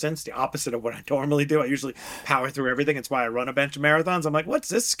the distance, the opposite of what I normally do. I usually power through everything. It's why I run a bunch of marathons. I'm like, what's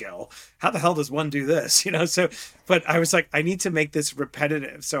this skill? How the hell does one do this? So, but I was like, I need to make this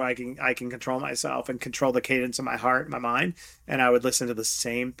repetitive so I can control myself and control the cadence of my heart and my mind. And I would listen to the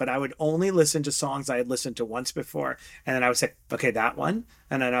same, but I would only listen to songs I had listened to once before. And then I would say, okay, that one.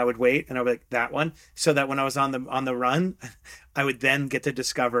 And then I would wait and I would be like, that one. So that when I was on the run, I would then get to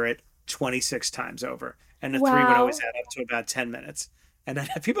discover it 26 times over. And the three would always Wow. add up to about 10 minutes. And then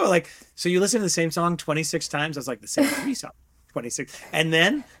people are like, so you listen to the same song 26 times? I was like, the same three songs, 26. And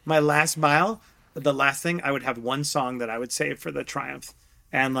then my last mile, the last thing, I would have one song that I would save for the triumph.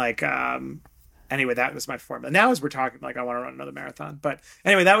 And like, anyway, that was my formula. Now as we're talking, like I want to run another marathon. But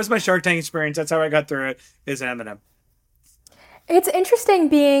anyway, that was my Shark Tank experience. That's how I got through it, is Eminem. It's interesting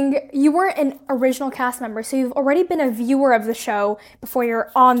being you weren't an original cast member, so you've already been a viewer of the show before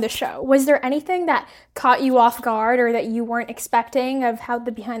you're on the show. Was there anything that caught you off guard or that you weren't expecting of how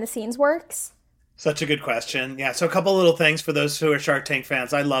the behind the scenes works? Such a good question. Yeah, so a couple little things for those who are Shark Tank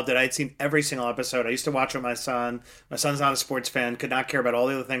fans. I loved it. I had seen every single episode. I used to watch with my son. My son's not a sports fan, could not care about all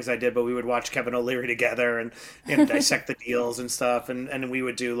the other things I did, but we would watch Kevin O'Leary together and dissect the deals and stuff. And we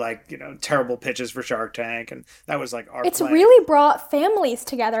would do like, terrible pitches for Shark Tank. And that was like our It's play. really brought families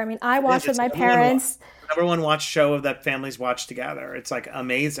together. I mean, I It is. watched with It's my the number one, parents. number one watch show that families watch together. It's like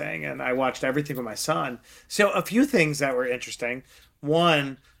amazing. And I watched everything with my son. So a few things that were interesting.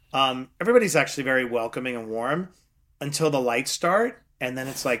 One, everybody's actually very welcoming and warm until the lights start. And then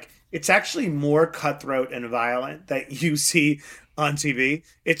it's like, it's actually more cutthroat and violent that you see on TV.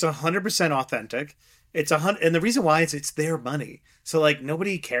 It's 100% authentic. And the reason why is it's their money. So like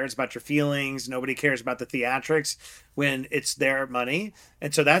nobody cares about your feelings. Nobody cares about the theatrics when it's their money.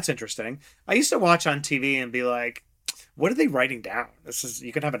 And so that's interesting. I used to watch on TV and be like, what are they writing down? This is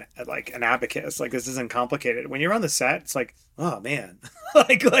you can have an abacus. Like this isn't complicated. When you're on the set, it's like, oh man,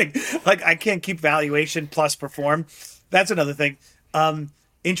 like I can't keep valuation plus perform. That's another thing.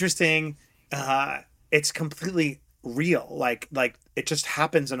 Interesting. It's completely real. Like it just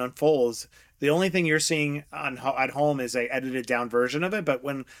happens and unfolds. The only thing you're seeing at home is a edited down version of it. But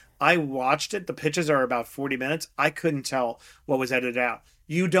when I watched it, the pitches are about 40 minutes. I couldn't tell what was edited out.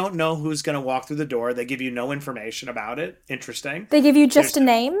 You don't know who's going to walk through the door. They give you no information about it. Interesting. They give you just There's, a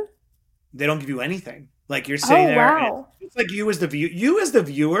name? they don't give you anything. Like you're sitting Oh, there, and wow. it's like you as the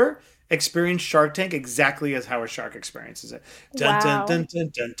viewer experience Shark Tank exactly as how a shark experiences it. Dun dun Wow. dun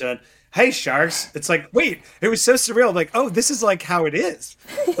dun dun dun. Hey sharks! It's like wait, it was so surreal. Like oh, this is like how it is.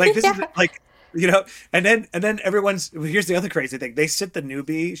 Like this is Yeah. like and then everyone's here's the other crazy thing. They sit the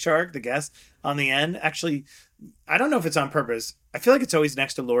newbie shark, the guest, on the end. Actually, I don't know if it's on purpose. I feel like it's always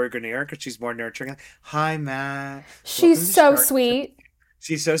next to Lori Greiner because she's more nurturing. Like, hi, Matt. Welcome She's to so Shark. sweet.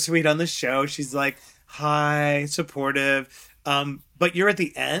 She's so sweet on the show. She's like, hi, supportive. But you're at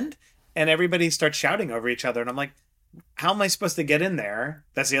the end and everybody starts shouting over each other. And I'm like, how am I supposed to get in there?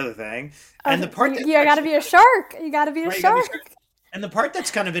 That's the other thing. And the part that You gotta actually, be a shark. You gotta be a right, you gotta be shark. and the part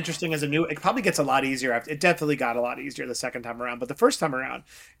that's kind of interesting as a new, it probably gets a lot easier. It definitely got a lot easier the second time around. But the first time around,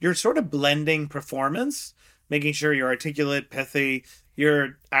 you're sort of blending performance, making sure you're articulate, pithy.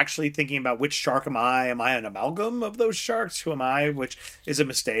 You're actually thinking about which shark am I? Am I an amalgam of those sharks? Who am I? Which is a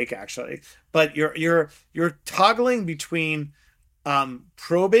mistake actually. But you're toggling between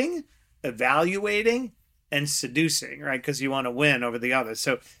probing, evaluating, and seducing, right? Because you want to win over the other.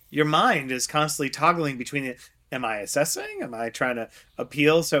 So your mind is constantly toggling between it. Am I assessing? Am I trying to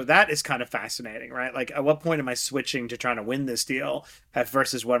appeal? So that is kind of fascinating, right? Like, at what point am I switching to trying to win this deal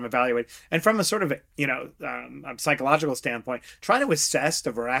versus what I'm evaluating? And from a sort of, psychological standpoint, trying to assess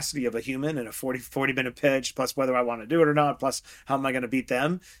the veracity of a human in a 40-minute pitch, plus whether I want to do it or not, plus how am I going to beat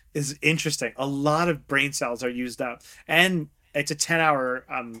them, is interesting. A lot of brain cells are used up. And it's a 10-hour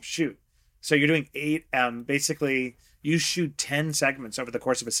shoot. So you're doing basically, you shoot 10 segments over the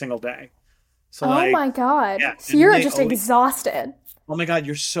course of a single day. So Oh like, my God. yeah, So and you're they just always, exhausted. oh my God,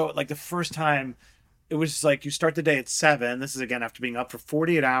 you're so like the first time it was like you start the day at 7. This is again after being up for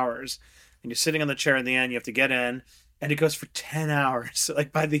 48 hours and you're sitting on the chair in the end, you have to get in and it goes for 10 hours. So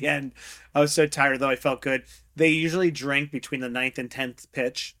like by the end, I was so tired, though I felt good. They usually drink between the ninth and 10th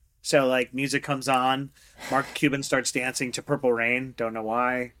pitch. So like music comes on, Mark Cuban starts dancing to Purple Rain. Don't know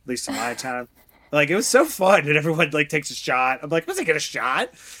why, at least in my time. Like it was so fun and everyone like takes a shot. I'm like, was I get a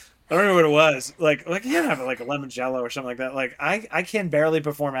shot? I don't know what it was. Like you have like a lemon jello or something like that. Like I can barely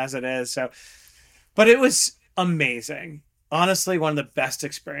perform as it is. So, but it was amazing. Honestly, one of the best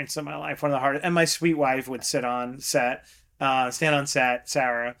experiences of my life. One of the hardest. And my sweet wife would stand on set,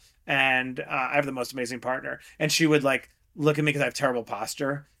 Sarah, and I have the most amazing partner. And she would like look at me because I have terrible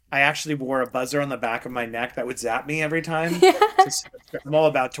posture. I actually wore a buzzer on the back of my neck that would zap me every time. Yeah. I'm all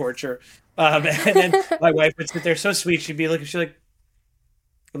about torture. And then my wife would sit there so sweet. She'd like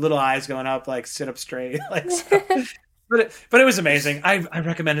little eyes going up, like sit up straight, like so. But it was amazing. I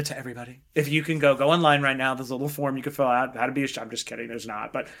recommend it to everybody. If you can go online right now, there's a little form you can fill out how to be I'm just kidding, there's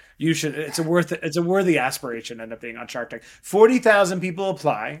not, but you should. It's a worthy aspiration to end up being on Shark Tank. 40,000 people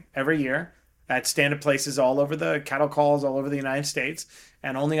apply every year at stand-up places all over the cattle calls all over the United States,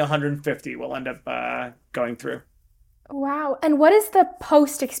 and only 150 will end up going through. Wow. And what is the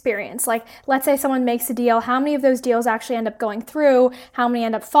post experience? Like, let's say someone makes a deal. How many of those deals actually end up going through? How many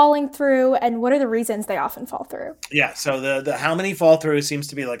end up falling through? And what are the reasons they often fall through? Yeah, so the how many fall through seems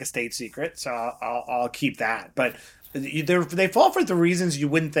to be like a state secret, so I'll keep that. But They fall for the reasons you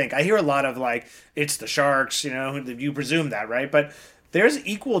wouldn't think. I hear a lot of like, it's the sharks, you know, you presume that, right? But there's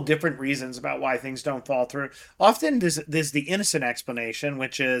equal different reasons about why things don't fall through. Often there's the innocent explanation,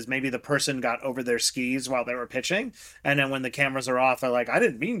 which is maybe the person got over their skis while they were pitching. And then when the cameras are off, they're like, I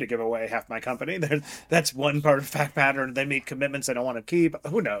didn't mean to give away half my company. That's one part of fact pattern. They made commitments they don't want to keep.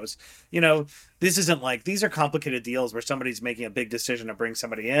 Who knows? You know, this isn't like, these are complicated deals where somebody's making a big decision to bring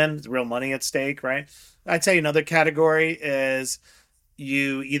somebody in. There's real money at stake, right? I'd say another category is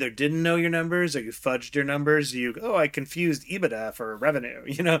you either didn't know your numbers or you fudged your numbers. I confused EBITDA for revenue.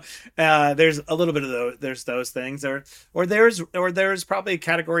 There's a little bit of those. There's those things, or there's probably a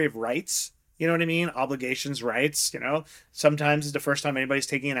category of rights. You know what I mean? Obligations, rights. Sometimes it's the first time anybody's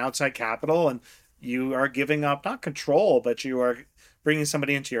taking an outside capital, and you are giving up not control, but you are bringing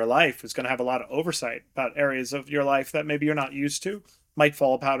somebody into your life who's going to have a lot of oversight about areas of your life that maybe you're not used to. Might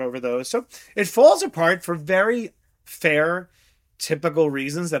fall apart over those. So it falls apart for very fair, typical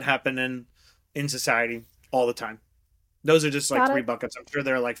reasons that happen in society all the time. Those are just like three buckets. I'm sure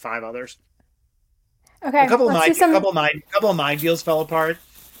there are like five others. Okay, a couple of my deals fell apart,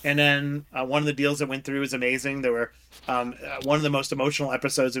 and then one of the deals that went through was amazing. There were one of the most emotional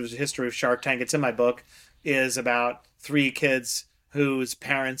episodes of the history of Shark Tank. It's in my book. Is about three kids whose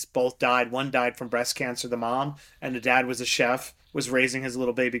parents both died. One died from breast cancer, the mom, and the dad was a chef, was raising his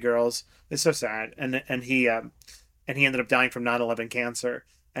little baby girls. It's so sad, and he ended up dying from 9/11 cancer.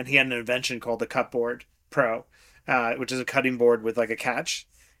 And he had an invention called the Cutboard Pro, which is a cutting board with like a catch.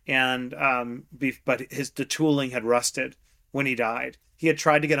 And but the tooling had rusted when he died. He had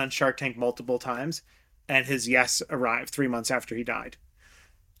tried to get on Shark Tank multiple times, and his yes arrived 3 months after he died.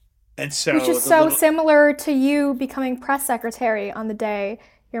 And so, which is so similar to you becoming press secretary on the day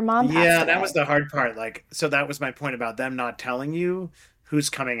your mom passed away. Yeah, that was the hard part. Like, so that was my point about them not telling you who's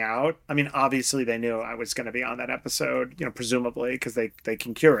coming out. I mean, obviously they knew I was going to be on that episode, presumably because they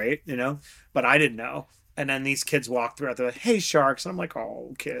can curate, but I didn't know. And then these kids walk throughout. They're like, "Hey, sharks!" And I'm like,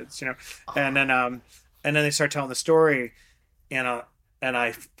 "Oh, kids," And then they start telling the story, and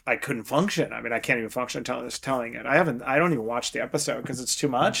I couldn't function. I mean, I can't even function telling it. I don't even watch the episode because it's too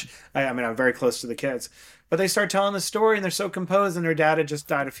much. I mean, I'm very close to the kids, but they start telling the story and they're so composed, and their dad had just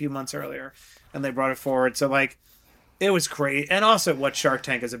died a few months earlier, and they brought it forward. So like, it was great. And also what Shark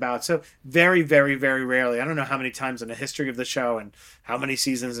Tank is about. So very, very, very rarely, I don't know how many times in the history of the show and how many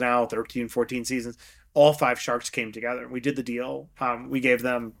seasons now, 13, 14 seasons, all five sharks came together. We did the deal. We gave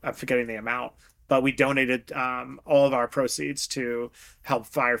them, I'm forgetting the amount, but we donated all of our proceeds to help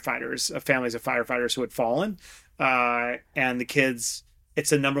firefighters, families of firefighters who had fallen. And the kids, it's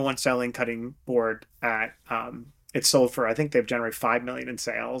the number one selling cutting board at it's sold for, I think they've generated $5 million in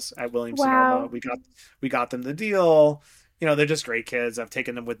sales at Williams-Sonoma. We got them the deal. They're just great kids. I've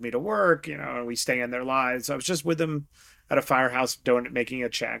taken them with me to work, and we stay in their lives. I was just with them at a firehouse making a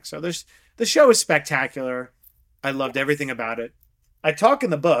check. So the show is spectacular. I loved everything about it. I talk in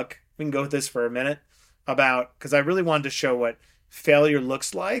the book, we can go with this for a minute, because I really wanted to show what failure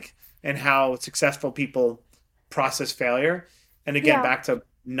looks like and how successful people process failure. And again, back to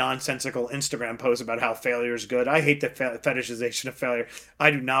nonsensical Instagram posts about how failure is good. I hate the fetishization of failure. I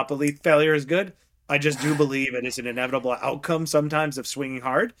do not believe failure is good. I just do believe it is an inevitable outcome sometimes of swinging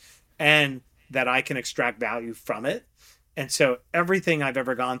hard, and that I can extract value from it. And so everything I've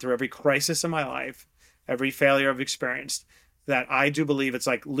ever gone through, every crisis in my life, every failure I've experienced, that I do believe it's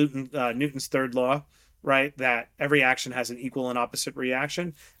like Newton's third law, right? That every action has an equal and opposite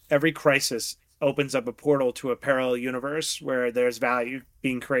reaction. Every crisis opens up a portal to a parallel universe where there's value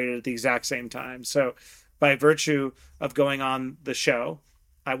being created at the exact same time. So by virtue of going on the show,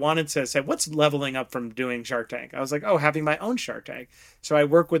 I wanted to say, what's leveling up from doing Shark Tank? I was like, having my own Shark Tank. So I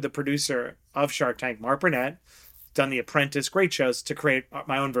work with the producer of Shark Tank, Mark Burnett, done The Apprentice, great shows, to create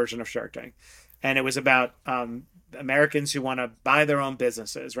my own version of Shark Tank. And it was about Americans who want to buy their own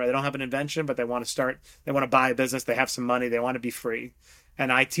businesses, right? They don't have an invention, but they want to buy a business. They have some money. They want to be free.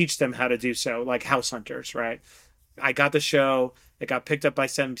 And I teach them how to do so, like house hunters, right? I got the show. It got picked up by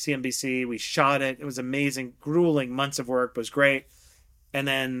CNBC. We shot it. It was amazing, grueling months of work. It was great. And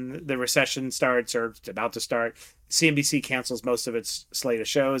then the recession starts, or it's about to start. CNBC cancels most of its slate of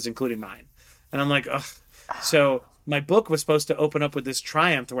shows, including mine. And I'm like, ugh. So my book was supposed to open up with this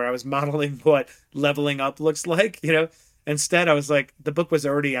triumph where I was modeling what leveling up looks like, Instead, I was like, the book was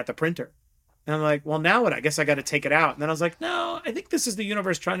already at the printer. And I'm like, well, now what? I guess I got to take it out. And then I was like, no, I think this is the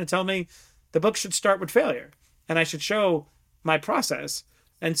universe trying to tell me the book should start with failure and I should show my process.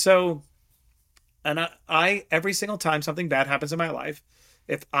 And so, I every single time something bad happens in my life,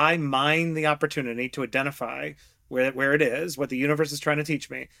 if I mine the opportunity to identify where it is, what the universe is trying to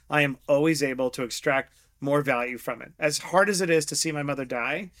teach me, I am always able to extract more value from it. As hard as it is to see my mother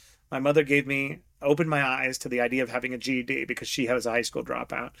die, my mother opened my eyes to the idea of having a GED because she was a high school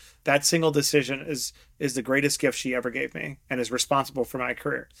dropout. That single decision is the greatest gift she ever gave me and is responsible for my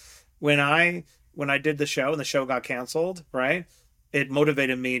career. When I did the show and the show got canceled, right? It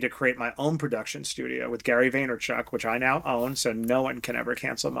motivated me to create my own production studio with Gary Vaynerchuk, which I now own, so no one can ever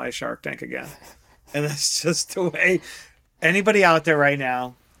cancel my Shark Tank again. And that's just the way. Anybody out there right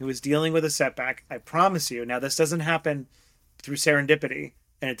now who is dealing with a setback, I promise you, now this doesn't happen through serendipity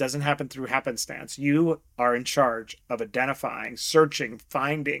and it doesn't happen through happenstance. You are in charge of identifying, searching,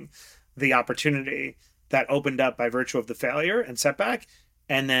 finding the opportunity that opened up by virtue of the failure and setback,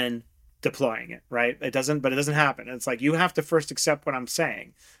 and then deploying it, right? It doesn't happen. It's like you have to first accept what I'm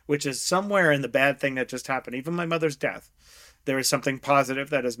saying, which is somewhere in the bad thing that just happened, even my mother's death, there is something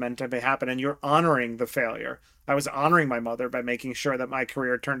positive that is meant to happen, and you're honoring the failure. I was honoring my mother by making sure that my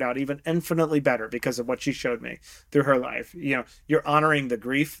career turned out even infinitely better because of what she showed me through her life. You're honoring the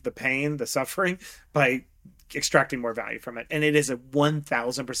grief, the pain, the suffering by extracting more value from it. And it is a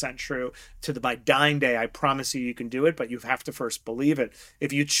 1000% true to my dying day. I promise you can do it, but you have to first believe it.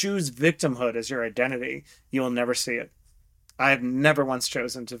 If you choose victimhood as your identity, you will never see it. I have never once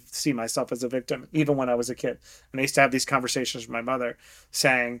chosen to see myself as a victim, even when I was a kid. And I used to have these conversations with my mother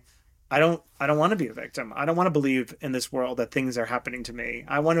saying, I don't want to be a victim. I don't want to believe in this world that things are happening to me.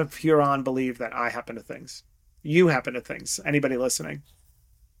 I want to pure on believe that I happen to things. You happen to things. Anybody listening?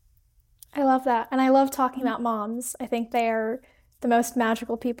 I love that. And I love talking about moms. I think they are the most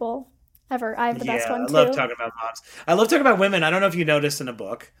magical people ever. I have the best one too. I love talking about moms. I love talking about women. I don't know if you noticed in a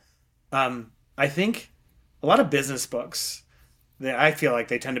book. I think a lot of business books, I feel like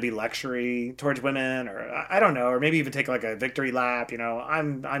they tend to be lectury towards women, or I don't know, or maybe even take like a victory lap.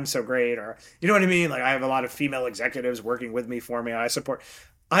 I'm so great, or you know what I mean. Like I have a lot of female executives working with me for me. I support.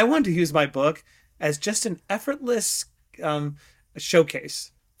 I want to use my book as just an effortless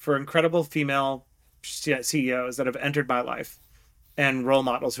showcase for incredible female CEOs that have entered my life and role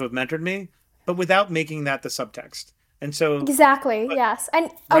models who have mentored me, but without making that the subtext. And so exactly, yes. And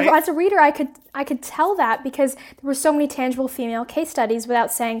right? As a reader, I could tell that because there were so many tangible female case studies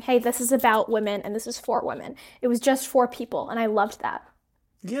without saying, hey, this is about women and this is for women. It was just for people, and I loved that.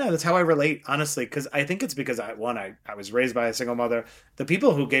 Yeah, that's how I relate, honestly, because I think it's because I was raised by a single mother. The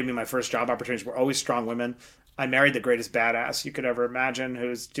people who gave me my first job opportunities were always strong women. I married the greatest badass you could ever imagine,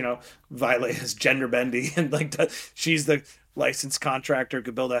 who's, is gender bendy and she's the licensed contractor who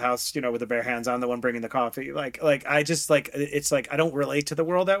could build a house, with their bare hands. I'm the one bringing the coffee. I just it's like I don't relate to the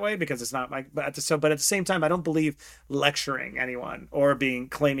world that way because it's not my. But at the same time, I don't believe lecturing anyone or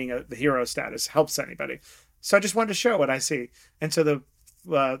claiming the hero status helps anybody. So I just wanted to show what I see, and so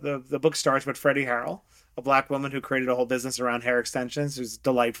the book starts with Freddie Harrell, a black woman who created a whole business around hair extensions, who's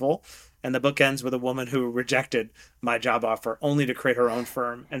delightful. And the book ends with a woman who rejected my job offer only to create her own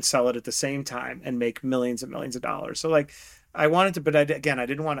firm and sell it at the same time and make millions and millions of dollars. So I wanted to, but I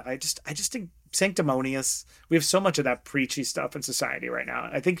didn't want to, I just think sanctimonious. We have so much of that preachy stuff in society right now.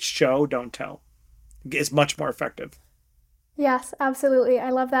 I think show, don't tell is much more effective. Yes, absolutely.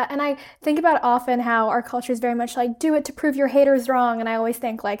 I love that. And I think about often how our culture is very much like, do it to prove your haters wrong. And I always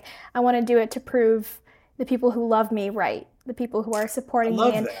think I want to do it to prove the people who love me right, the people who are supporting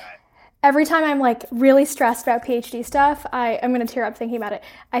me. And that. Every time I'm really stressed about PhD stuff, I'm going to tear up thinking about it.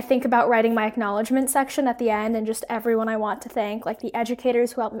 I think about writing my acknowledgement section at the end and just everyone I want to thank, like the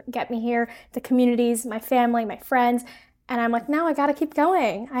educators who helped get me here, the communities, my family, my friends. And I'm like, no, I got to keep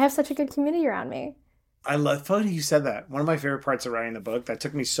going. I have such a good community around me. I love funny you said that. One of my favorite parts of writing the book that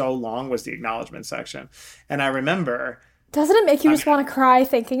took me so long was the acknowledgement section. And I remember... Doesn't it make you just want to cry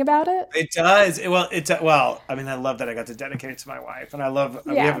thinking about it? It does. I love that I got to dedicate it to my wife. And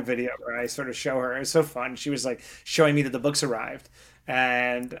we have a video where I sort of show her. It was so fun. She was showing me that the books arrived.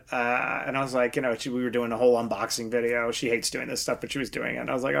 And I was like, we were doing a whole unboxing video. She hates doing this stuff, but she was doing it. And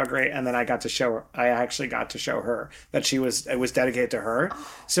I was like, oh, great. And then I actually got to show her that it was dedicated to her.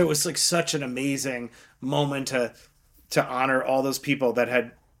 So it was such an amazing moment to honor all those people that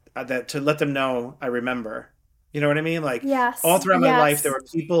had, to let them know I remember. You know what I mean? Yes. All throughout my life, there were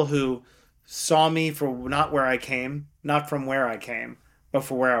people who saw me for not where I came, not from where I came, but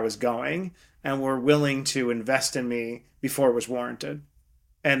for where I was going, and were willing to invest in me before it was warranted.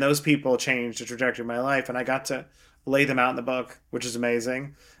 And those people changed the trajectory of my life, and I got to lay them out in the book, which is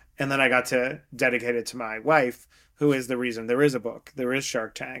amazing. And then I got to dedicate it to my wife, who is the reason there is a book, there is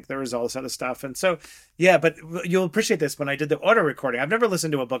Shark Tank, there is all this other stuff. And so, yeah, but you'll appreciate this. When I did the auto recording, I've never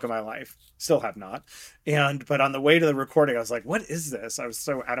listened to a book in my life, still have not. But on the way to the recording, I was like, what is this? I was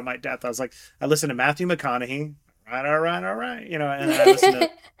so out of my depth. I listened to Matthew McConaughey, all right. And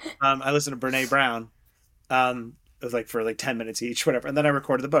I listened to Brene Brown. It was like for like 10 minutes each, whatever. And then I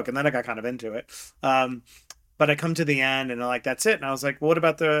recorded the book, and then I got kind of into it. But I come to the end and I'm like, that's it. And I was like, well, what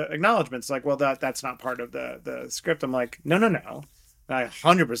about the acknowledgments? Like, well, that's not part of the script. I'm like, no. I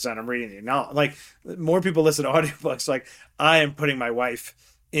 100% I'm reading the acknowledgement. Like, more people listen to audiobooks. Like, I am putting my wife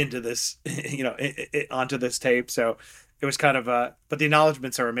into this, onto this tape. So it was kind of but the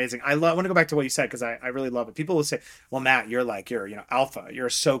acknowledgments are amazing. I want to go back to what you said, because I really love it. People will say, well, Matt, you're alpha, you're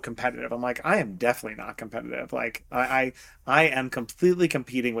so competitive. I'm like, I am definitely not competitive. Like, I am completely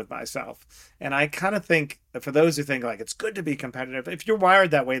competing with myself. And I kind of think, for those who think like it's good to be competitive, if you're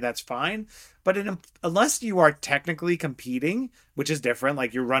wired that way, that's fine. But unless you are technically competing, which is different,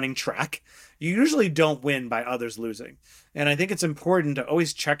 like you're running track, you usually don't win by others losing. And I think it's important to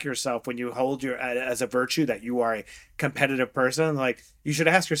always check yourself when you hold your as a virtue that you are a competitive person. Like, you should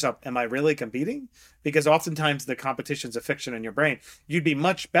ask yourself, am I really competing? Because oftentimes the competition's a fiction in your brain. You'd be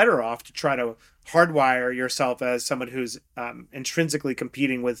much better off to try to hardwire yourself as someone who's intrinsically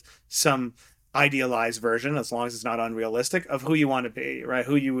competing with some idealized version, as long as it's not unrealistic, of who you want to be, right?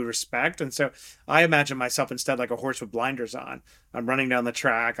 Who you would respect. And so I imagine myself instead like a horse with blinders on. I'm running down the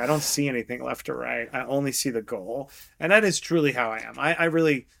track. I don't see anything left or right. I only see the goal. And that is truly how I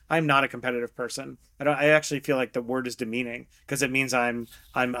am. I'm not a competitive person. I actually feel like the word is demeaning, because it means I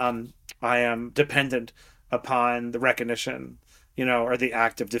am dependent upon the recognition, or the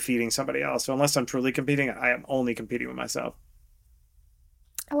act of defeating somebody else. So unless I'm truly competing, I am only competing with myself.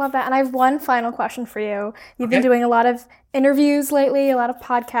 I love that. And I have one final question for you. You've been Okay. doing a lot of interviews lately, a lot of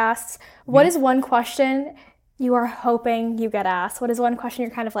podcasts. What is one question you are hoping you get asked? What is one question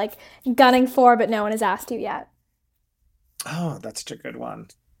you're kind of like gunning for, but no one has asked you yet? Oh, that's such a good one.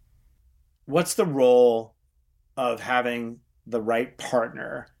 What's the role of having the right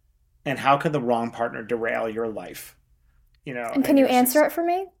partner, and how can the wrong partner derail your life, And can and you your answer success? it for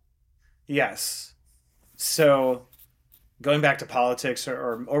me? Yes. So, going back to politics,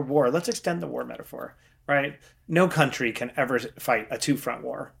 or war, let's extend the war metaphor, right? No country can ever fight a two-front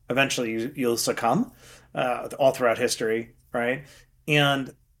war. Eventually, you'll succumb, all throughout history, right?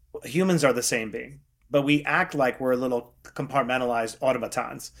 And humans are the same being, but we act like we're little compartmentalized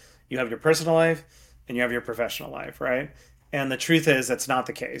automatons. You have your personal life and you have your professional life, right? And the truth is that's not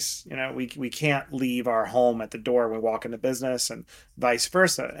the case. We can't leave our home at the door when we walk into business, and vice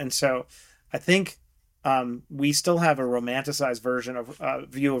versa. And so I think we still have a romanticized version of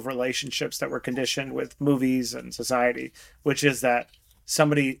view of relationships that we're conditioned with movies and society, which is that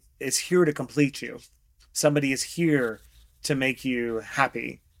somebody is here to complete you. Somebody is here to make you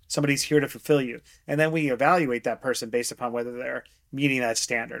happy. Somebody's here to fulfill you. And then we evaluate that person based upon whether they're meeting that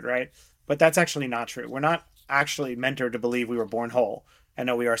standard, right? But that's actually not true. We're not actually mentored to believe we were born whole and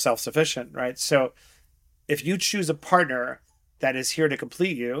know we are self-sufficient, right? So if you choose a partner that is here to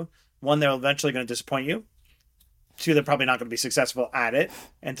complete you, one, they're eventually going to disappoint you. Two, they're probably not going to be successful at it.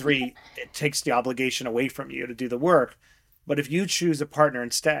 And three, it takes the obligation away from you to do the work. But if you choose a partner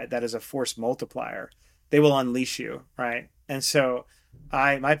instead that is a force multiplier, they will unleash you, right? And so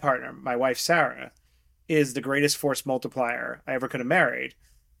my partner, my wife, Sarah, is the greatest force multiplier I ever could have married,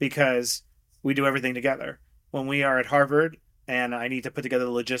 because we do everything together. When we are at Harvard and I need to put together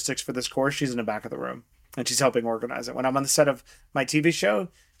the logistics for this course, she's in the back of the room and she's helping organize it. When I'm on the set of my TV show,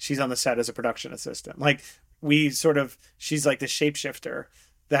 she's on the set as a production assistant. Like, she's like the shapeshifter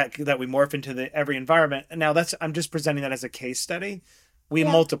that we morph into every environment. And now I'm just presenting that as a case study. We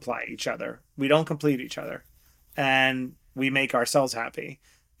Yeah. multiply each other. We don't complete each other, and we make ourselves happy.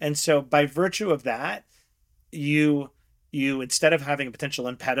 And so by virtue of that, you instead of having a potential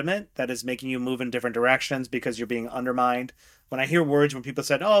impediment that is making you move in different directions because you're being undermined. When I hear words, when people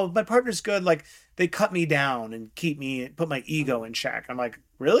said, oh, my partner's good, like they cut me down and put my ego in check. I'm like,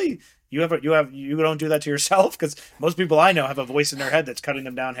 really? You don't do that to yourself? Because most people I know have a voice in their head that's cutting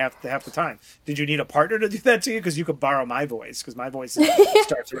them down half the time. Did you need a partner to do that to you? Because you could borrow my voice, because my voice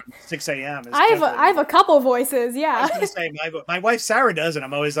starts around 6 a.m. I have a couple voices, I yeah. was going to say my wife Sarah does, and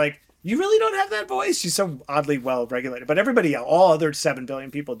I'm always like, you really don't have that voice. She's so oddly well regulated, but everybody, all other 7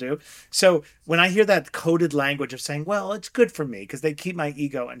 billion people do. So when I hear that coded language of saying, well, it's good for me because they keep my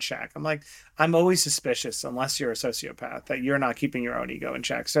ego in check, I'm like, I'm always suspicious, unless you're a sociopath, that you're not keeping your own ego in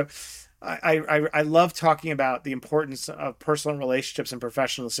check. So I love talking about the importance of personal relationships and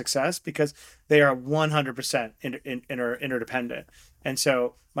professional success, because they are 100% interdependent. And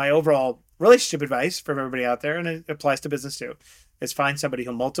so my overall relationship advice for everybody out there, and it applies to business too, is find somebody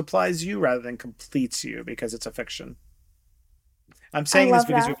who multiplies you rather than completes you, because it's a fiction. I'm I saying this love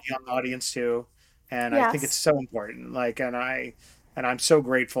because we that. have a young audience too, and I think it's Yes. so important. Like, and I'm so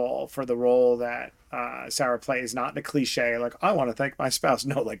grateful for the role that Sarah plays, not in a cliche, like, I want to thank my spouse.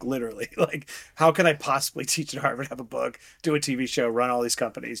 No, like literally, like, how can I possibly teach at Harvard, have a book, do a TV show, run all these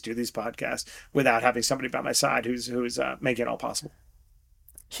companies, do these podcasts without having somebody by my side who's making it all possible?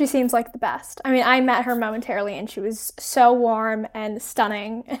 She seems like the best. I mean, I met her momentarily and she was so warm and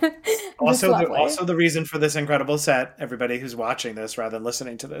stunning. Also the reason for this incredible set, everybody who's watching this rather than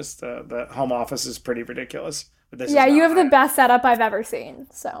listening to this, the home office is pretty ridiculous. But this yeah, you have the best setup I've ever seen.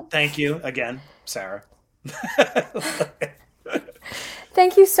 So thank you again, Sarah.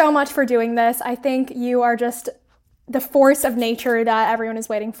 Thank you so much for doing this. I think you are just the force of nature that everyone is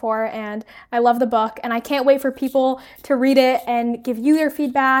waiting for, and I love the book, and I can't wait for people to read it and give you their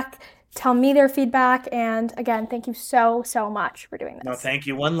feedback, tell me their feedback, and again, thank you so much for doing this. No, thank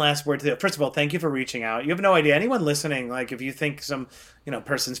you. One last word to first of all, thank you for reaching out. You have no idea, anyone listening, like if you think some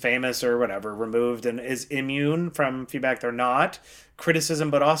person's famous or whatever, removed and is immune from feedback, they're not. Criticism,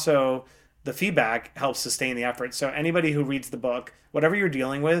 but also the feedback helps sustain the effort. So anybody who reads the book, whatever you're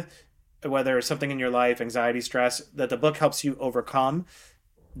dealing with, whether it's something in your life, anxiety, stress, that the book helps you overcome,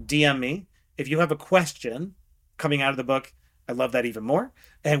 DM me. If you have a question coming out of the book, I love that even more.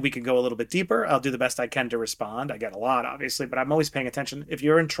 And we can go a little bit deeper. I'll do the best I can to respond. I get a lot, obviously, but I'm always paying attention. If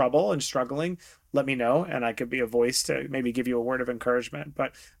you're in trouble and struggling, let me know, and I could be a voice to maybe give you a word of encouragement.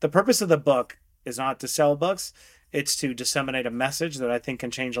 But the purpose of the book is not to sell books. It's to disseminate a message that I think can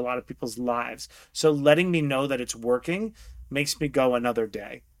change a lot of people's lives. So letting me know that it's working makes me go another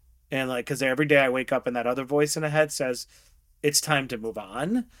day. And because every day I wake up and that other voice in the head says, it's time to move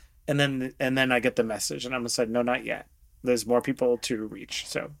on. And then I get the message and I'm going to say, no, not yet. There's more people to reach.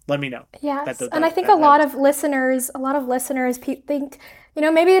 So let me know. Yes. And I think a lot of listeners think,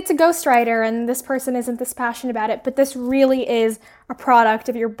 maybe it's a ghostwriter and this person isn't this passionate about it, but this really is a product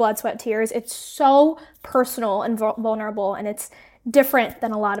of your blood, sweat, tears. It's so personal and vulnerable, and it's different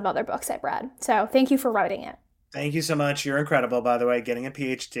than a lot of other books I've read. So thank you for writing it. Thank you so much. You're incredible, by the way, getting a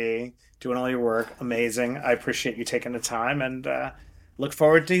PhD, doing all your work. Amazing. I appreciate you taking the time, and look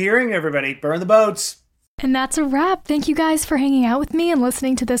forward to hearing everybody. Burn the boats. And that's a wrap. Thank you guys for hanging out with me and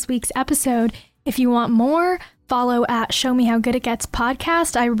listening to this week's episode. If you want more, follow at Show Me How Good It Gets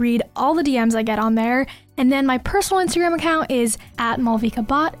podcast. I read all the DMs I get on there. And then my personal Instagram account is at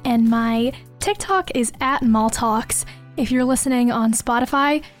MalvikaBot, and my TikTok is at Maltalks. If you're listening on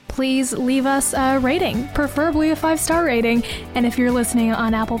Spotify, please leave us a rating, preferably a 5-star rating. And if you're listening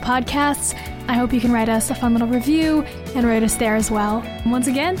on Apple Podcasts, I hope you can write us a fun little review and rate us there as well. And once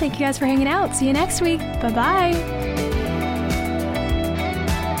again, thank you guys for hanging out. See you next week. Bye-bye.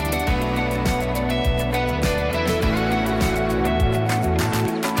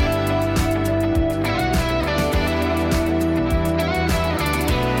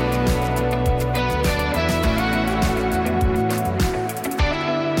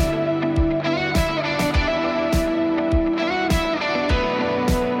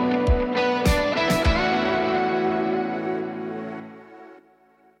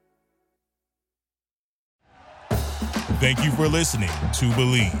 Thank you for listening to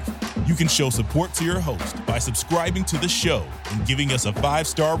Believe. You can show support to your host by subscribing to the show and giving us a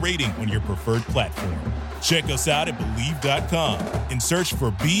 5-star rating on your preferred platform. Check us out at Believe.com and search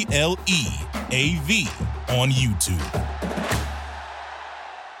for BLEAV on YouTube.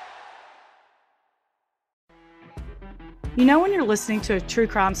 You know when you're listening to a true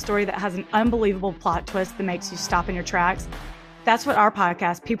crime story that has an unbelievable plot twist that makes you stop in your tracks? That's what our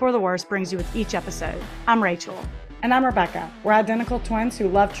podcast, People Are the Worst, brings you with each episode. I'm Rachel. And I'm Rebecca. We're identical twins who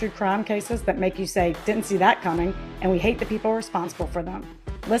love true crime cases that make you say, didn't see that coming, and we hate the people responsible for them.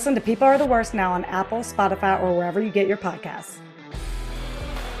 Listen to People Are the Worst now on Apple, Spotify, or wherever you get your podcasts.